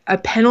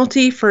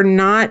penalty for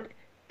not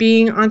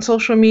being on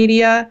social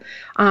media.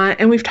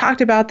 And we've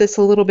talked about this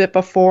a little bit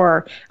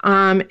before.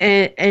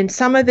 And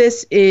some of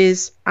this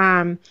is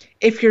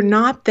if you're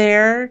not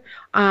there,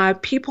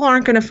 people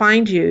aren't going to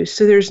find you.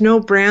 So there's no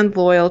brand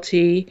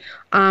loyalty.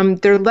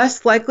 They're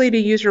less likely to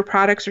use your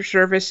products or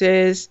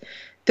services.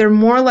 They're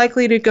more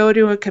likely to go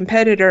to a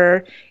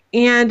competitor.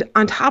 And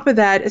on top of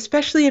that,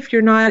 especially if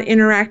you're not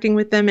interacting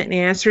with them and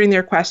answering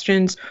their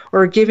questions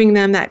or giving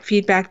them that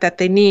feedback that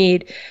they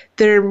need,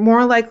 they're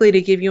more likely to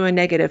give you a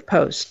negative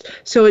post.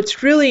 So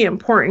it's really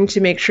important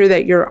to make sure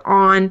that you're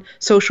on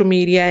social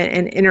media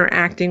and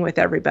interacting with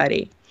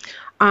everybody.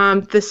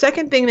 The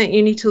second thing that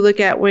you need to look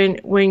at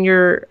when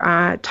you're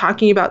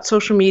talking about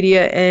social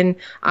media and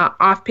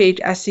off-page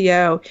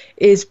SEO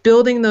is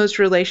building those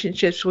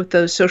relationships with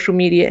those social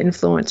media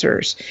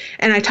influencers.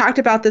 And I talked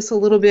about this a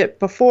little bit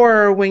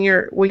before when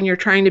you're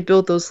trying to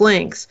build those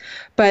links.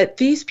 But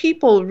these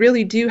people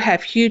really do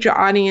have huge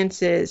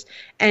audiences.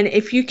 And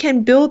if you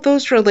can build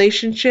those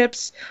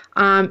relationships,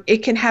 it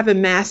can have a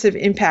massive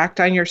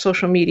impact on your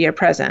social media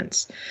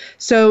presence.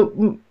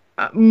 So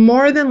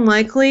more than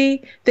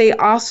likely, they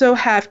also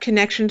have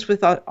connections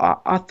with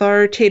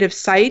authoritative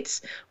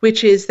sites,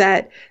 which is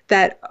that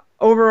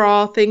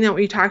overall thing that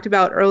we talked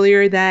about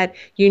earlier, that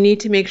you need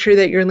to make sure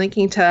that you're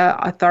linking to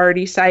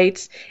authority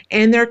sites,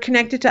 and they're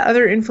connected to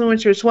other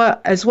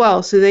influencers as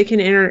well, so they can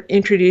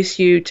introduce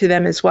you to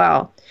them as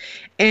well.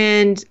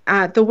 And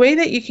the way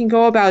that you can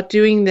go about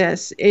doing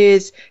this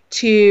is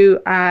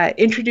to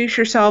introduce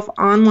yourself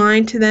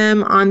online to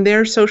them on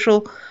their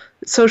social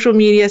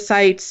media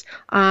sites.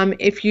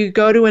 If you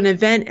go to an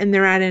event and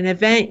they're at an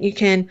event, you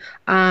can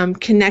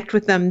connect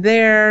with them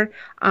there,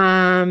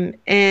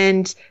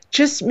 and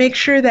just make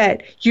sure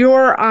that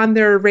you're on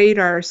their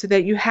radar so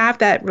that you have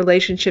that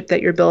relationship that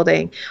you're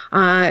building.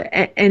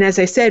 And as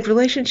I said,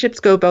 relationships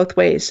go both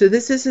ways. So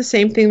this is the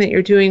same thing that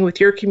you're doing with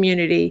your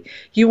community.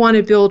 You want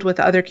to build with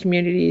other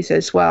communities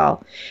as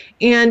well.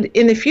 And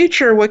in the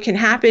future, what can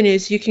happen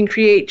is you can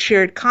create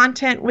shared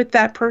content with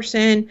that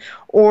person,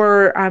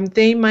 or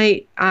they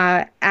might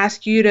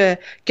ask you to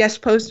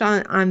guest post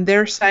on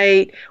their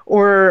site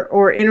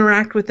or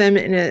interact with them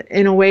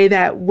in a way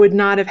that would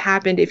not have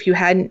happened if you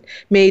hadn't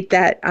made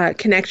that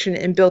connection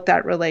and built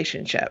that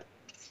relationship.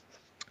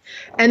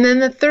 And then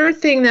the third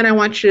thing that I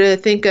want you to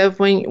think of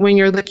when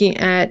you're looking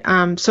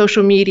at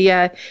social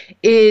media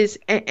is,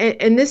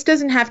 and this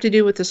doesn't have to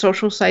do with the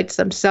social sites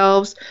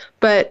themselves,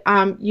 but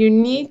you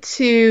need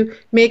to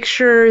make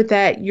sure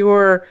that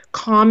you're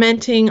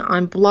commenting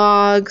on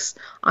blogs,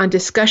 on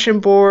discussion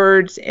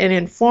boards, and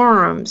in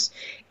forums.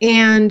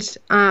 And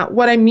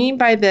what I mean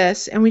by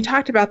this, and we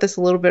talked about this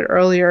a little bit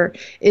earlier,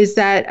 is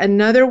that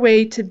another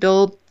way to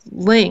build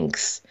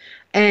links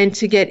and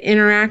to get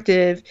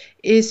interactive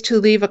is to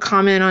leave a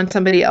comment on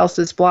somebody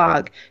else's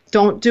blog.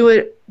 Don't do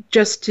it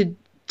just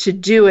to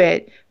do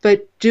it,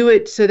 but do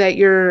it so that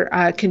you're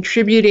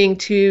contributing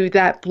to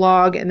that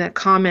blog and that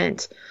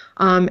comment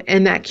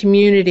and that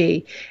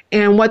community.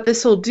 And what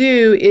this will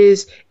do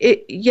is,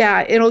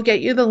 it'll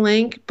get you the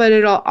link, but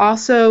it'll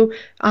also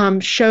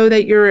show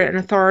that you're an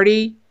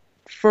authority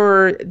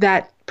for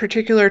that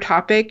particular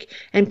topic,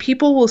 and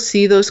people will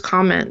see those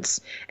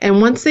comments.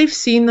 And once they've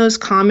seen those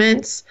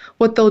comments,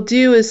 what they'll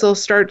do is they'll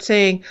start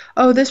saying,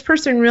 oh, this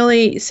person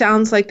really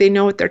sounds like they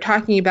know what they're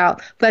talking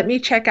about. Let me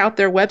check out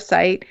their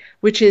website,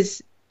 which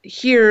is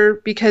here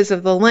because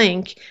of the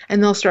link,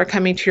 and they'll start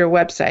coming to your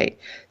website.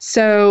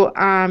 So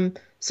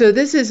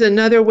this is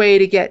another way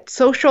to get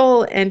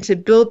social and to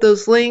build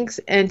those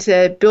links and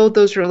to build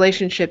those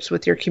relationships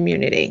with your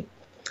community.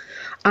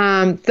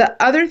 The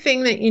other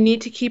thing that you need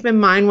to keep in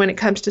mind when it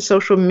comes to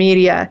social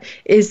media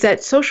is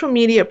that social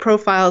media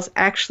profiles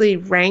actually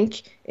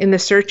rank in the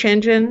search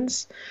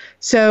engines.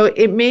 So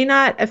it may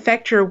not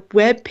affect your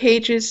web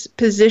page's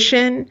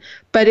position,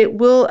 but it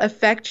will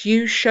affect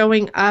you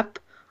showing up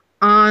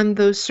on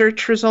those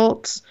search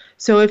results.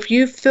 So if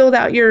you've filled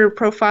out your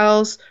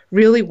profiles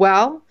really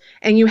well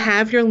and you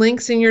have your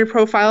links in your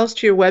profiles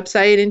to your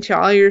website and to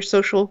all your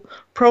social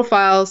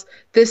profiles,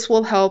 this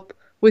will help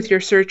with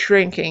your search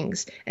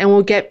rankings and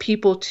will get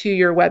people to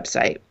your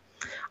website.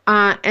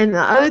 And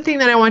the other thing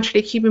that I want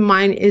you to keep in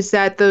mind is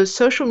that those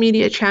social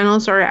media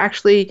channels are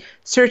actually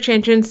search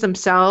engines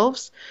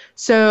themselves.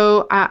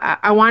 So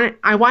I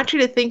want you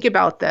to think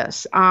about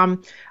this.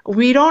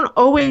 We don't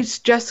always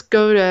just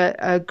go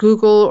to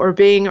Google or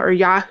Bing or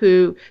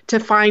Yahoo to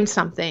find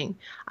something.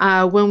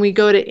 When we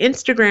go to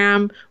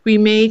Instagram, we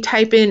may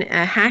type in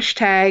a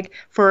hashtag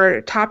for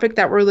a topic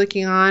that we're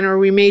looking on, or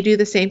we may do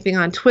the same thing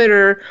on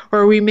Twitter,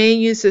 or we may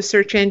use the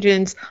search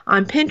engines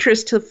on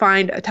Pinterest to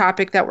find a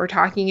topic that we're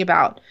talking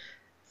about.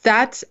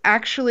 That's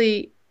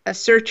actually a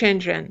search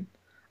engine.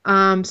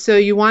 So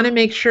you want to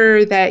make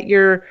sure that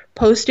you're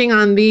posting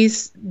on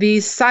these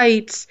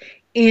sites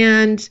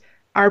and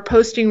are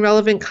posting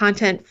relevant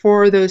content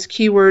for those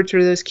keywords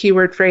or those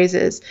keyword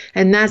phrases.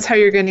 And that's how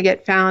you're going to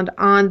get found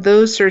on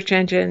those search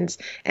engines.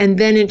 And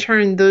then in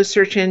turn, those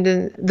search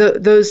engines,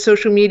 those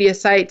social media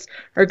sites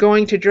are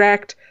going to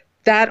direct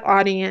that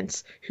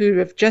audience who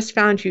have just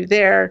found you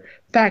there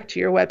back to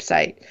your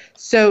website.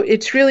 So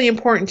it's really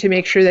important to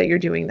make sure that you're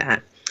doing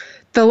that.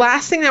 The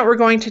last thing that we're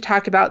going to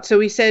talk about, so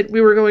we said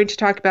we were going to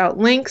talk about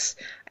links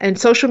and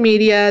social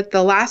media.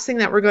 The last thing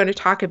that we're going to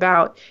talk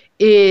about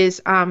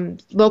is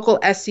local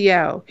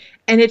SEO.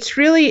 And it's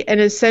really an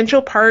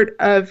essential part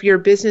of your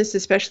business,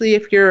 especially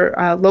if you're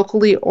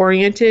locally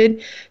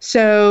oriented.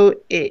 So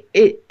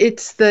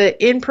it's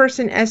the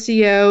in-person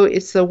SEO,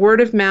 it's the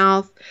word of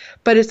mouth,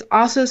 but it's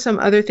also some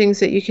other things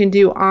that you can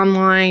do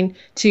online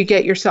to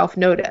get yourself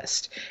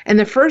noticed. And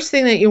the first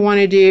thing that you want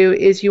to do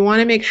is you want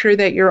to make sure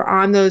that you're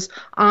on those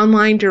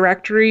online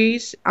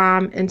directories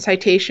and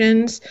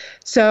citations.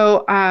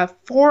 So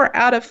 4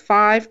 out of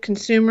 5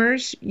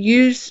 consumers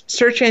use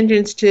search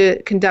engines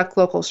to conduct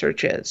local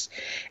searches.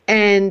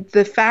 And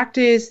the fact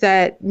is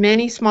that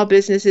many small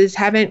businesses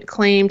haven't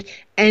claimed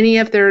any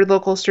of their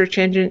local search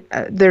engine,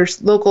 their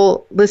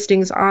local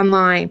listings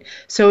online.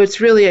 So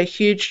it's really a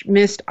huge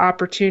missed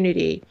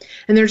opportunity.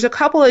 And there's a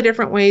couple of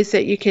different ways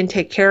that you can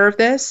take care of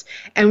this.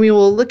 And we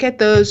will look at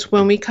those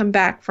when we come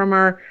back from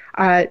our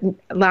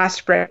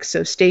last break.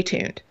 So stay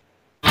tuned.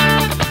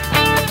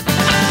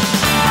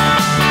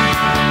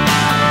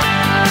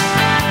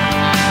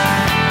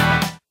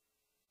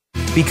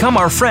 Become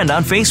our friend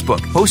on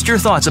Facebook. Post your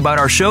thoughts about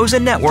our shows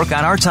and network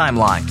on our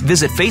timeline.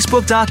 Visit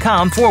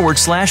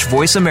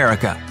facebook.com/Voice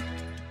America.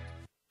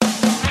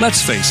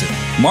 Let's face it,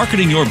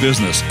 marketing your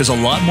business is a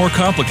lot more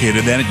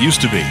complicated than it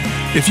used to be.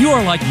 If you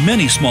are like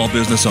many small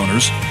business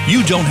owners,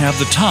 you don't have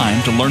the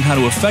time to learn how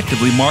to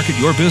effectively market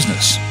your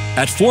business.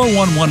 At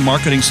 411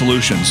 Marketing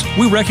Solutions,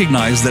 we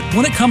recognize that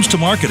when it comes to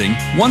marketing,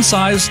 one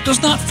size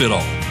does not fit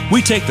all.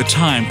 We take the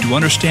time to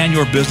understand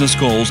your business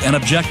goals and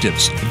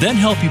objectives, then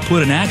help you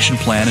put an action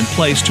plan in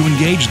place to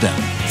engage them.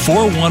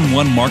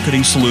 411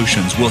 Marketing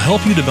Solutions will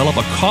help you develop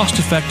a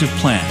cost-effective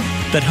plan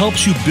that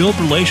helps you build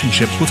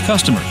relationships with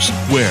customers,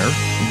 where,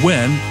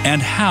 when,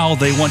 and how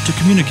they want to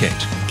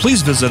communicate.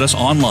 Please visit us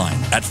online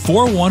at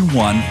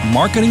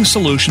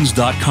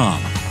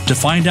 411marketingsolutions.com to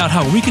find out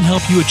how we can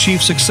help you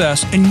achieve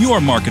success in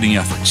your marketing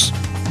efforts.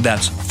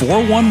 That's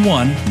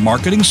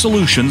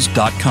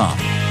 411marketingsolutions.com.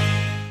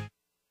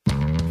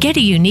 Get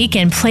a unique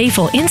and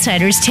playful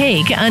insider's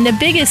take on the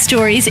biggest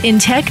stories in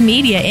tech,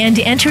 media, and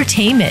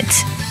entertainment.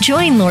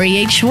 Join Lori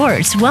H.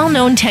 Schwartz,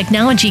 well-known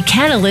technology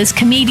catalyst,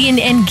 comedian,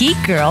 and geek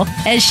girl,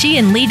 as she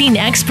and leading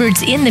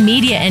experts in the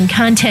media and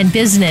content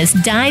business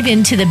dive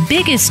into the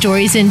biggest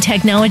stories in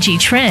technology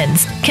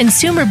trends,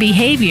 consumer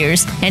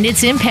behaviors, and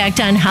its impact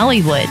on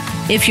Hollywood.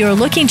 If you're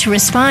looking to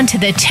respond to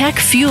the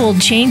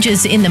tech-fueled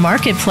changes in the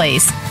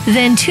marketplace,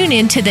 Then tune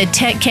in to the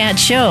Tech Cat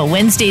Show,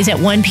 Wednesdays at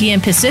 1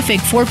 p.m. Pacific,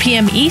 4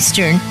 p.m.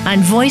 Eastern on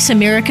Voice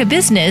America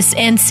Business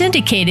and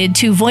syndicated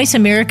to Voice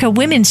America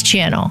Women's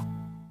Channel.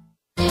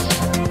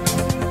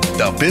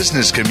 The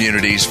business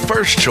community's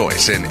first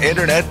choice in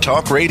Internet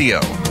Talk Radio,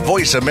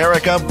 Voice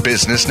America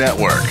Business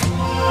Network.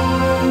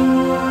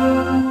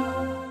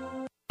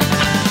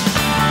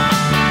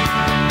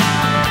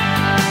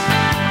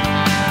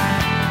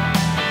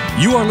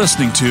 You are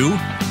listening to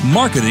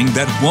Marketing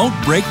That Won't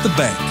Break the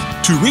Bank.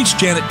 To reach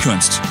Janet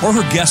Kunst or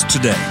her guest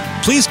today,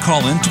 please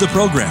call in to the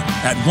program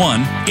at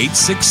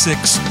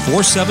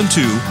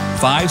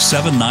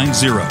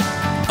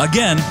 1-866-472-5790.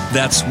 Again,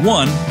 that's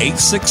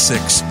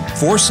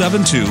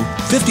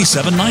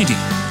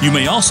 1-866-472-5790. You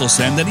may also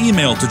send an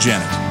email to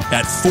Janet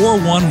at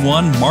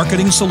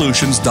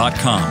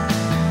 411marketingsolutions.com.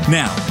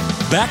 Now,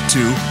 back to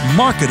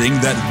Marketing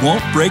That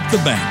Won't Break the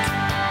Bank.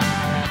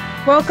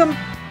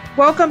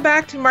 Welcome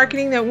back to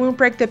Marketing That Won't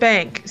Break the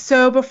Bank.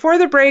 So before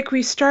the break,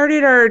 we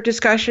started our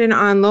discussion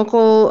on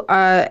local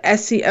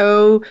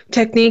SEO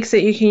techniques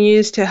that you can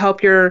use to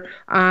help your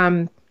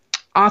offline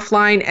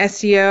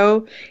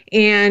SEO.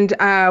 And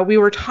we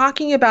were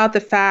talking about the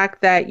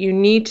fact that you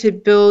need to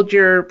build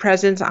your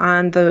presence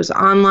on those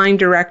online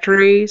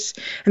directories.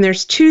 And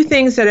there's two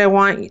things that I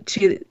want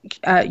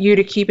you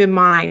to keep in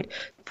mind.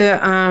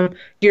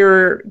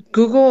 Your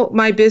Google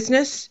My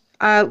Business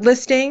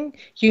listing,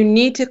 you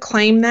need to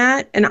claim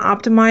that and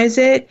optimize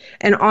it.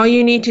 And all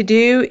you need to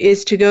do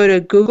is to go to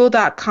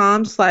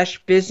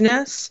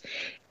google.com/business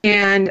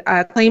and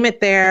claim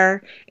it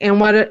there. And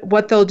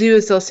what they'll do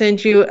is they'll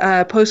send you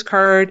a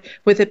postcard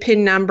with a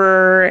PIN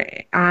number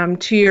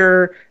to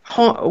your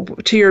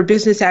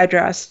business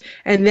address,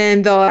 and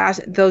then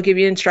they'll give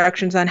you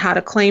instructions on how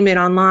to claim it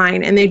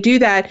online. And they do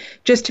that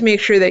just to make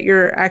sure that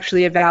you're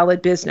actually a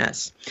valid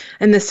business.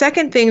 And the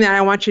second thing that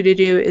I want you to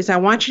do is I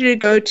want you to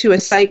go to a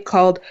site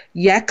called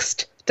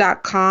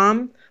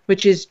yext.com,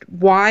 which is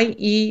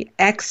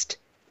YEXT.com.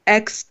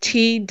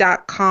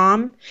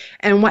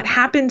 And what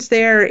happens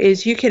there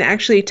is you can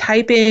actually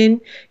type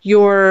in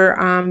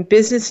your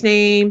business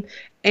name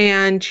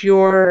and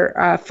your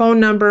phone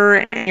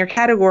number and your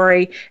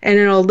category, and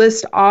it'll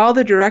list all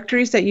the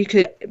directories that you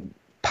could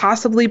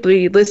possibly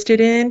be listed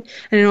in,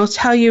 and it'll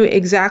tell you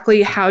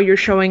exactly how you're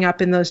showing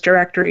up in those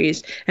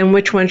directories and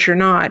which ones you're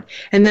not.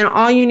 And then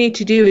all you need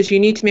to do is you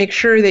need to make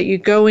sure that you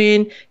go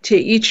in to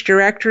each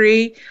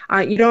directory.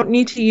 You don't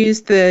need to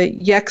use the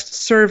Yext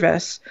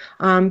service,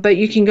 but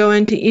you can go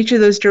into each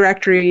of those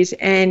directories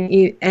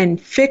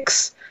and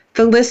fix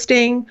the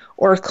listing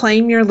or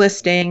claim your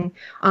listing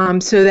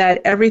so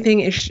that everything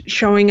is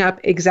showing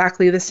up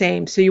exactly the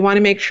same. So you want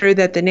to make sure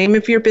that the name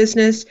of your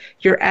business,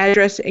 your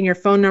address, and your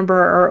phone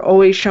number are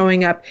always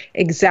showing up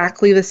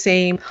exactly the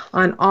same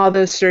on all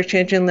those search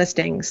engine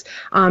listings.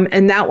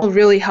 And that will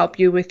really help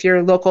you with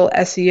your local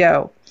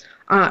SEO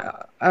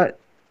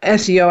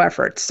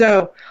efforts.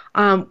 So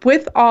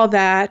with all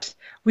that,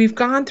 we've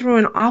gone through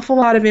an awful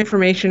lot of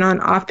information on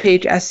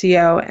off-page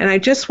SEO, and I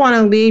just want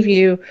to leave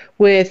you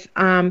with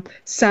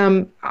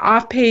some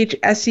off-page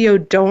SEO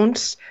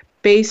don'ts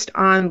based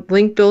on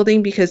link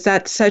building, because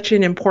that's such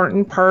an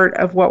important part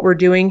of what we're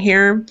doing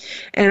here.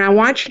 And I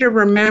want you to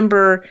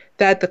remember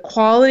that the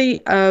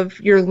quality of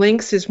your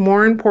links is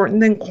more important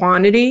than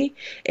quantity.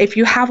 If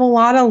you have a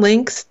lot of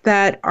links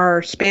that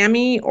are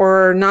spammy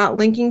or not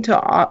linking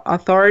to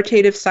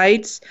authoritative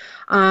sites,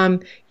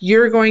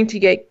 you're going to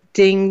get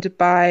dinged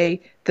by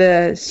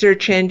the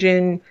search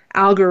engine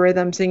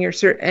algorithms, and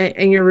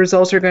your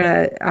results are going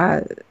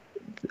to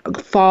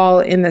fall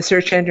in the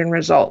search engine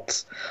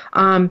results.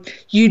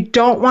 You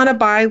don't want to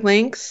buy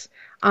links.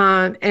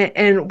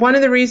 And one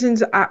of the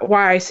reasons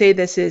why I say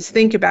this is,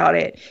 think about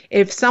it.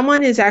 If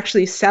someone is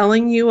actually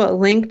selling you a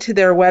link to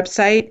their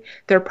website,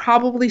 they're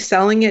probably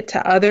selling it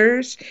to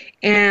others.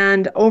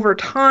 And over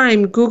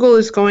time, Google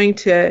is going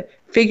to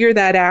figure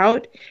that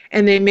out,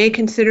 and they may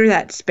consider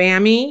that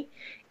spammy.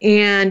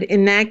 And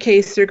in that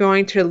case, they're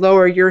going to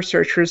lower your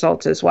search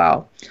results as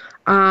well.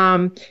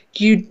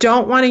 You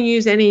don't want to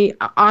use any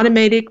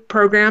automated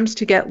programs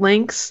to get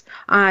links.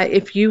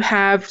 If you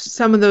have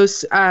some of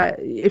those,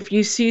 if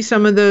you see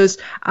some of those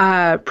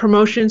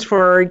promotions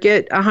for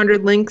get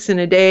 100 links in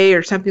a day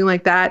or something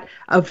like that,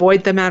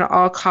 avoid them at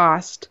all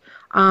cost.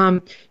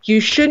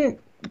 You shouldn't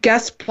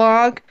guest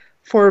blog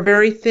for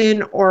very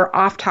thin or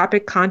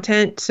off-topic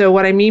content. So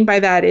what I mean by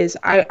that is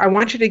I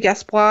want you to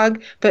guest blog,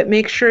 but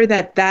make sure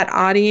that that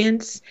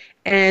audience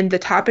and the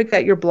topic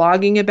that you're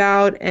blogging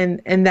about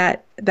and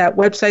that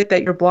website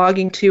that you're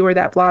blogging to or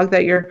that blog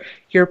that you're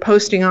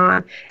posting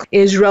on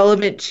is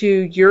relevant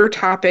to your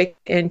topic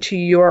and to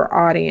your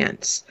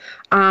audience.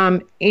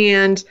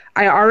 And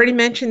I already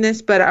mentioned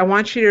this, but I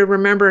want you to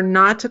remember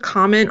not to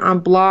comment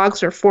on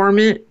blogs or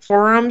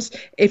forums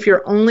if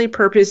your only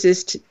purpose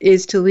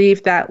is to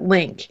leave that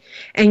link.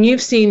 And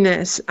you've seen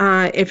this.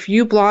 If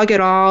you blog at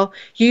all,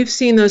 you've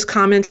seen those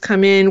comments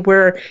come in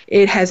where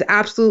it has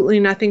absolutely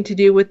nothing to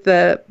do with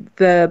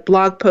the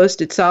blog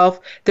post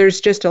itself.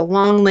 There's just a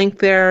long link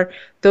there.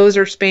 Those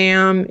are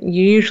spam.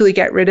 You usually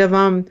get rid of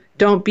them.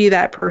 Don't be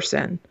that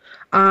person.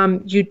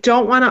 You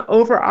don't want to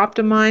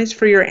over-optimize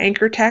for your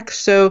anchor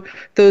text. So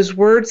those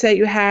words that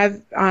you have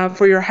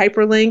for your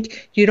hyperlink,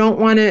 you don't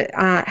want to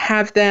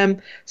have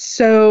them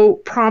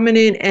so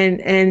prominent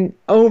and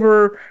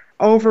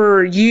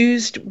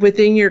overused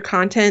within your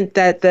content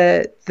that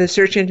the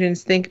search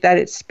engines think that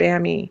it's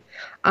spammy.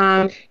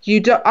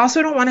 You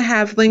also don't want to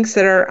have links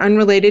that are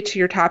unrelated to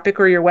your topic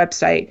or your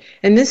website.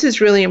 And this is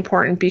really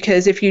important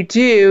because if you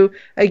do,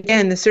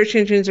 again, the search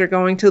engines are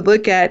going to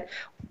look at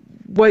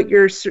what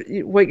your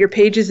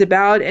page is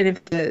about, and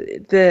if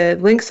the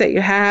links that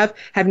you have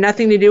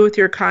nothing to do with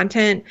your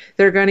content,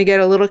 they're going to get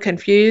a little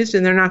confused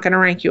and they're not going to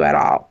rank you at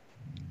all.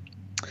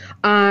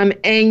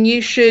 And you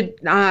should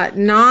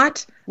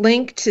not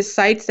link to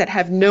sites that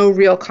have no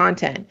real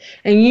content.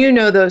 And you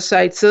know those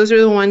sites. Those are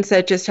the ones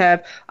that just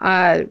have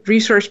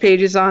resource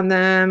pages on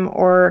them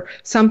or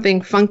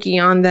something funky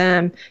on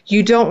them.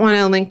 You don't want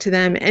to link to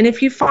them. And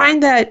if you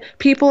find that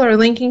people are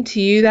linking to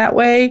you that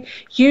way,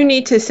 you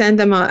need to send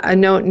them a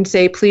note and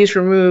say, please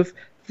remove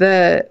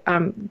the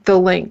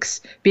links,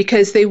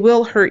 because they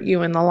will hurt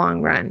you in the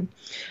long run.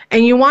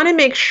 And you want to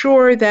make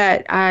sure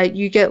that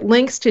you get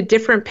links to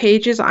different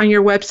pages on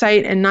your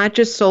website and not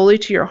just solely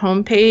to your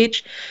home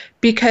page,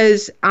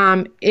 because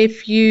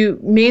if you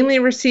mainly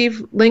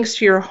receive links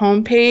to your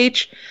home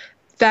page,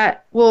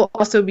 that will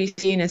also be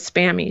seen as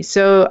spammy.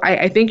 So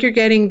I think you're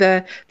getting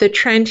the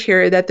trend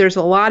here that there's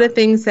a lot of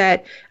things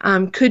that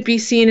could be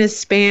seen as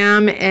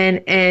spam,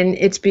 and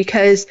it's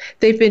because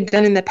they've been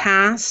done in the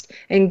past,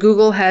 and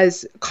Google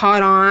has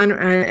caught on,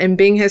 and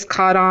Bing has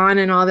caught on,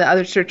 and all the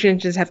other search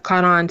engines have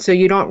caught on. So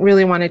you don't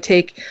really want to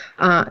take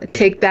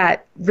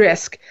that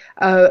risk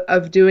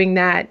of doing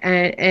that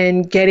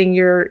and getting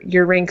your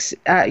rankings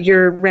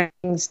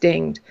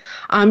dinged.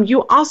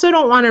 You also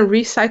don't want to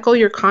recycle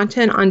your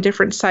content on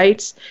different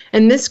sites,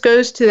 and this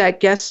goes to that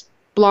guest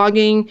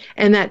blogging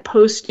and that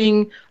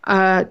posting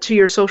to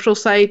your social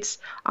sites.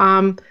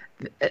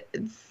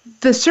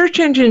 The search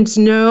engines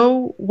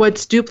know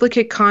what's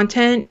duplicate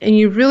content, and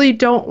you really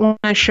don't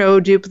want to show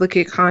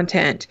duplicate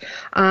content.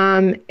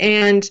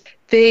 And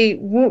they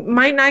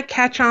might not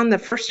catch on the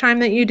first time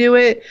that you do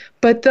it,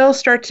 but they'll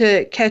start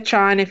to catch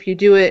on if you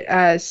do it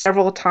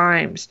several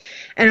times.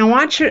 And I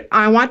want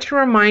to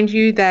remind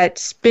you that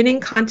spinning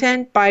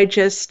content by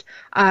just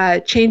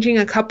changing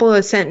a couple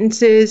of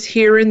sentences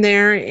here and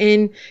there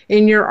in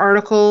your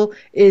article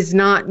is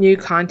not new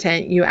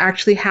content. You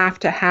actually have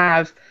to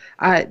have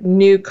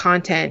new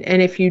content.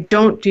 And if you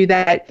don't do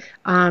that,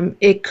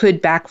 it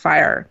could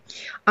backfire.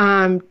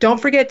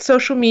 Don't forget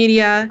social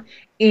media.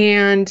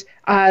 And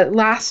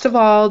last of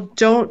all,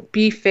 don't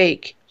be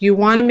fake. You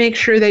want to make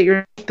sure that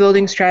your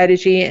building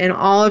strategy and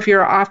all of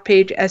your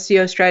off-page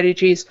SEO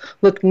strategies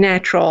look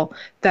natural,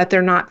 that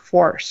they're not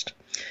forced.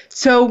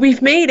 So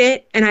we've made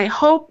it, and I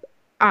hope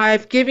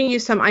I've given you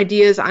some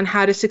ideas on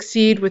how to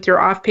succeed with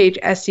your off-page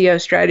SEO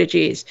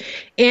strategies.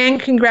 And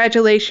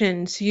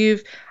congratulations,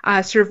 you've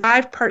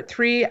survived part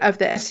 3 of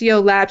the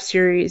SEO Lab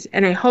series,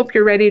 and I hope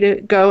you're ready to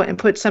go and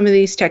put some of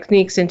these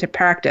techniques into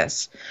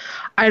practice.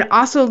 I'd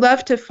also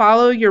love to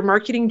follow your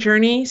marketing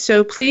journey,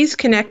 so please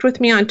connect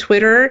with me on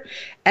Twitter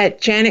at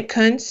Janet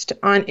Kunst,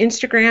 on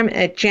Instagram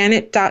at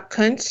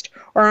janet.kunst,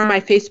 or on my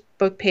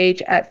Facebook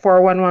page at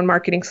 411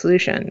 Marketing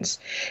Solutions.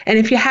 And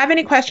if you have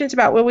any questions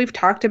about what we've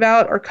talked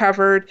about or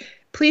covered,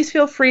 please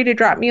feel free to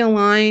drop me a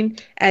line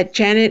at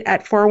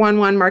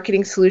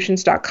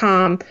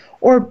janet@411marketingsolutions.com,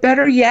 or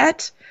better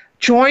yet,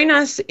 join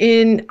us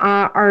in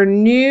our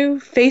new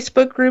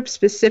Facebook group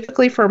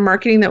specifically for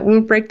marketing that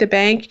won't break the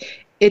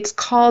bank. It's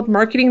called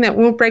Marketing That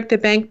Won't Break the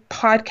Bank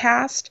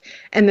Podcast,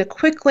 and the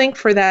quick link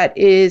for that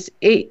is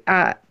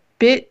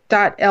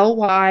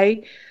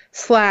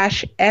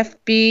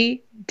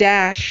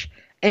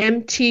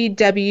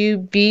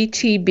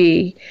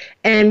bit.ly/FB-MTWBTB.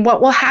 And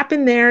what will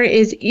happen there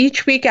is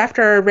each week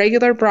after our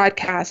regular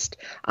broadcast,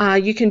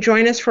 you can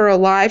join us for a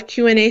live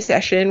Q&A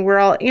session where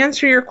I'll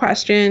answer your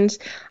questions,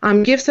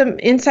 give some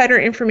insider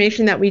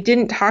information that we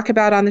didn't talk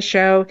about on the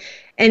show,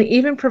 and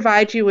even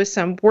provide you with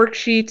some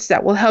worksheets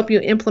that will help you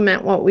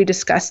implement what we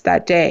discussed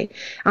that day,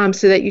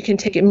 so that you can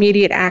take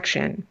immediate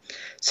action.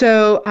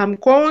 So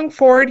going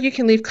forward, you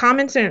can leave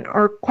comments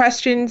or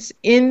questions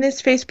in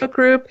this Facebook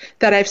group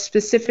that I've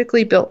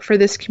specifically built for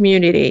this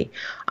community.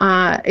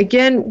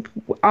 Again,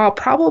 I'll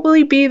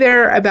probably be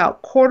there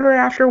about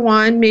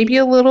 1:15, maybe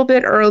a little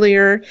bit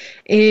earlier,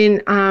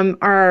 in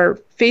our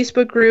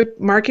Facebook group,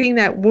 Marketing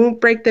That Won't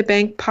Break the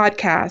Bank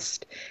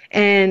Podcast.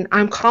 And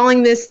I'm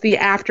calling this the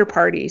after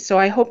party. So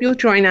I hope you'll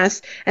join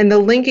us. And the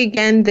link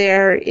again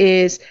there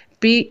is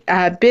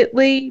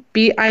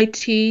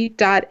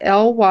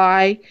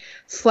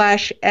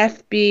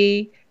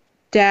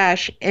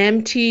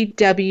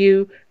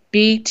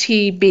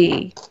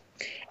bit.ly/FB-MTWBTB.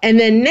 And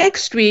then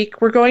next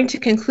week, we're going to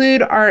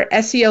conclude our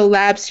SEO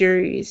Lab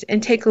series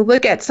and take a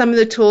look at some of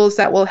the tools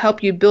that will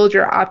help you build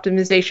your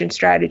optimization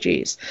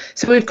strategies.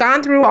 So we've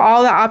gone through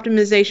all the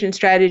optimization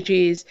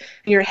strategies,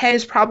 and your head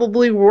is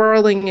probably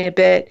whirling a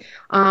bit,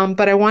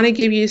 but I want to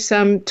give you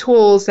some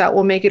tools that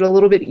will make it a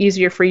little bit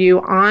easier for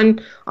you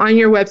on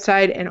your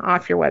website and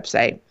off your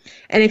website.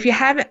 And if you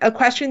have a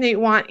question that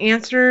you want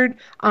answered,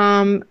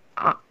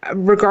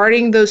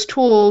 regarding those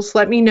tools,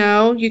 let me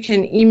know. You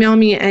can email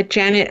me at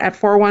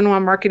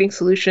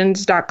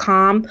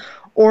janet@411marketingsolutions.com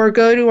or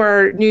go to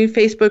our new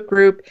Facebook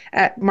group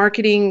at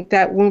Marketing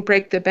That Won't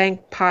Break the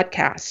Bank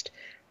podcast.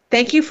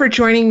 Thank you for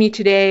joining me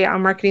today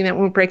on Marketing That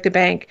Won't Break the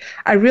Bank.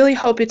 I really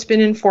hope it's been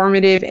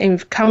informative and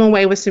you've come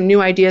away with some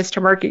new ideas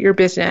to market your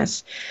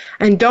business.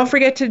 And don't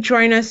forget to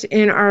join us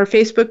in our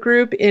Facebook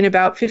group in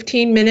about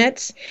 15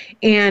 minutes.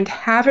 And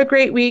have a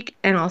great week,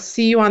 and I'll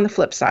see you on the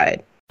flip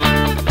side.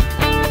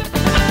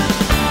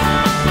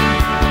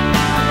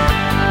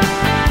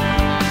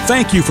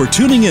 Thank you for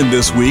tuning in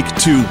this week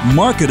to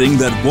Marketing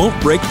That Won't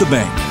Break the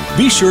Bank.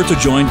 Be sure to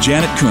join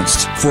Janet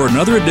Kunst for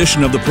another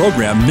edition of the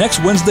program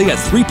next Wednesday at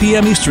 3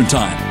 p.m. Eastern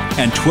Time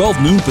and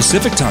 12 noon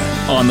Pacific Time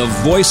on the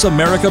Voice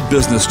America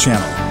Business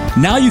Channel.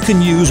 Now you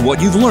can use what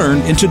you've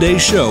learned in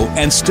today's show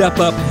and step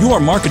up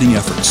your marketing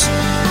efforts.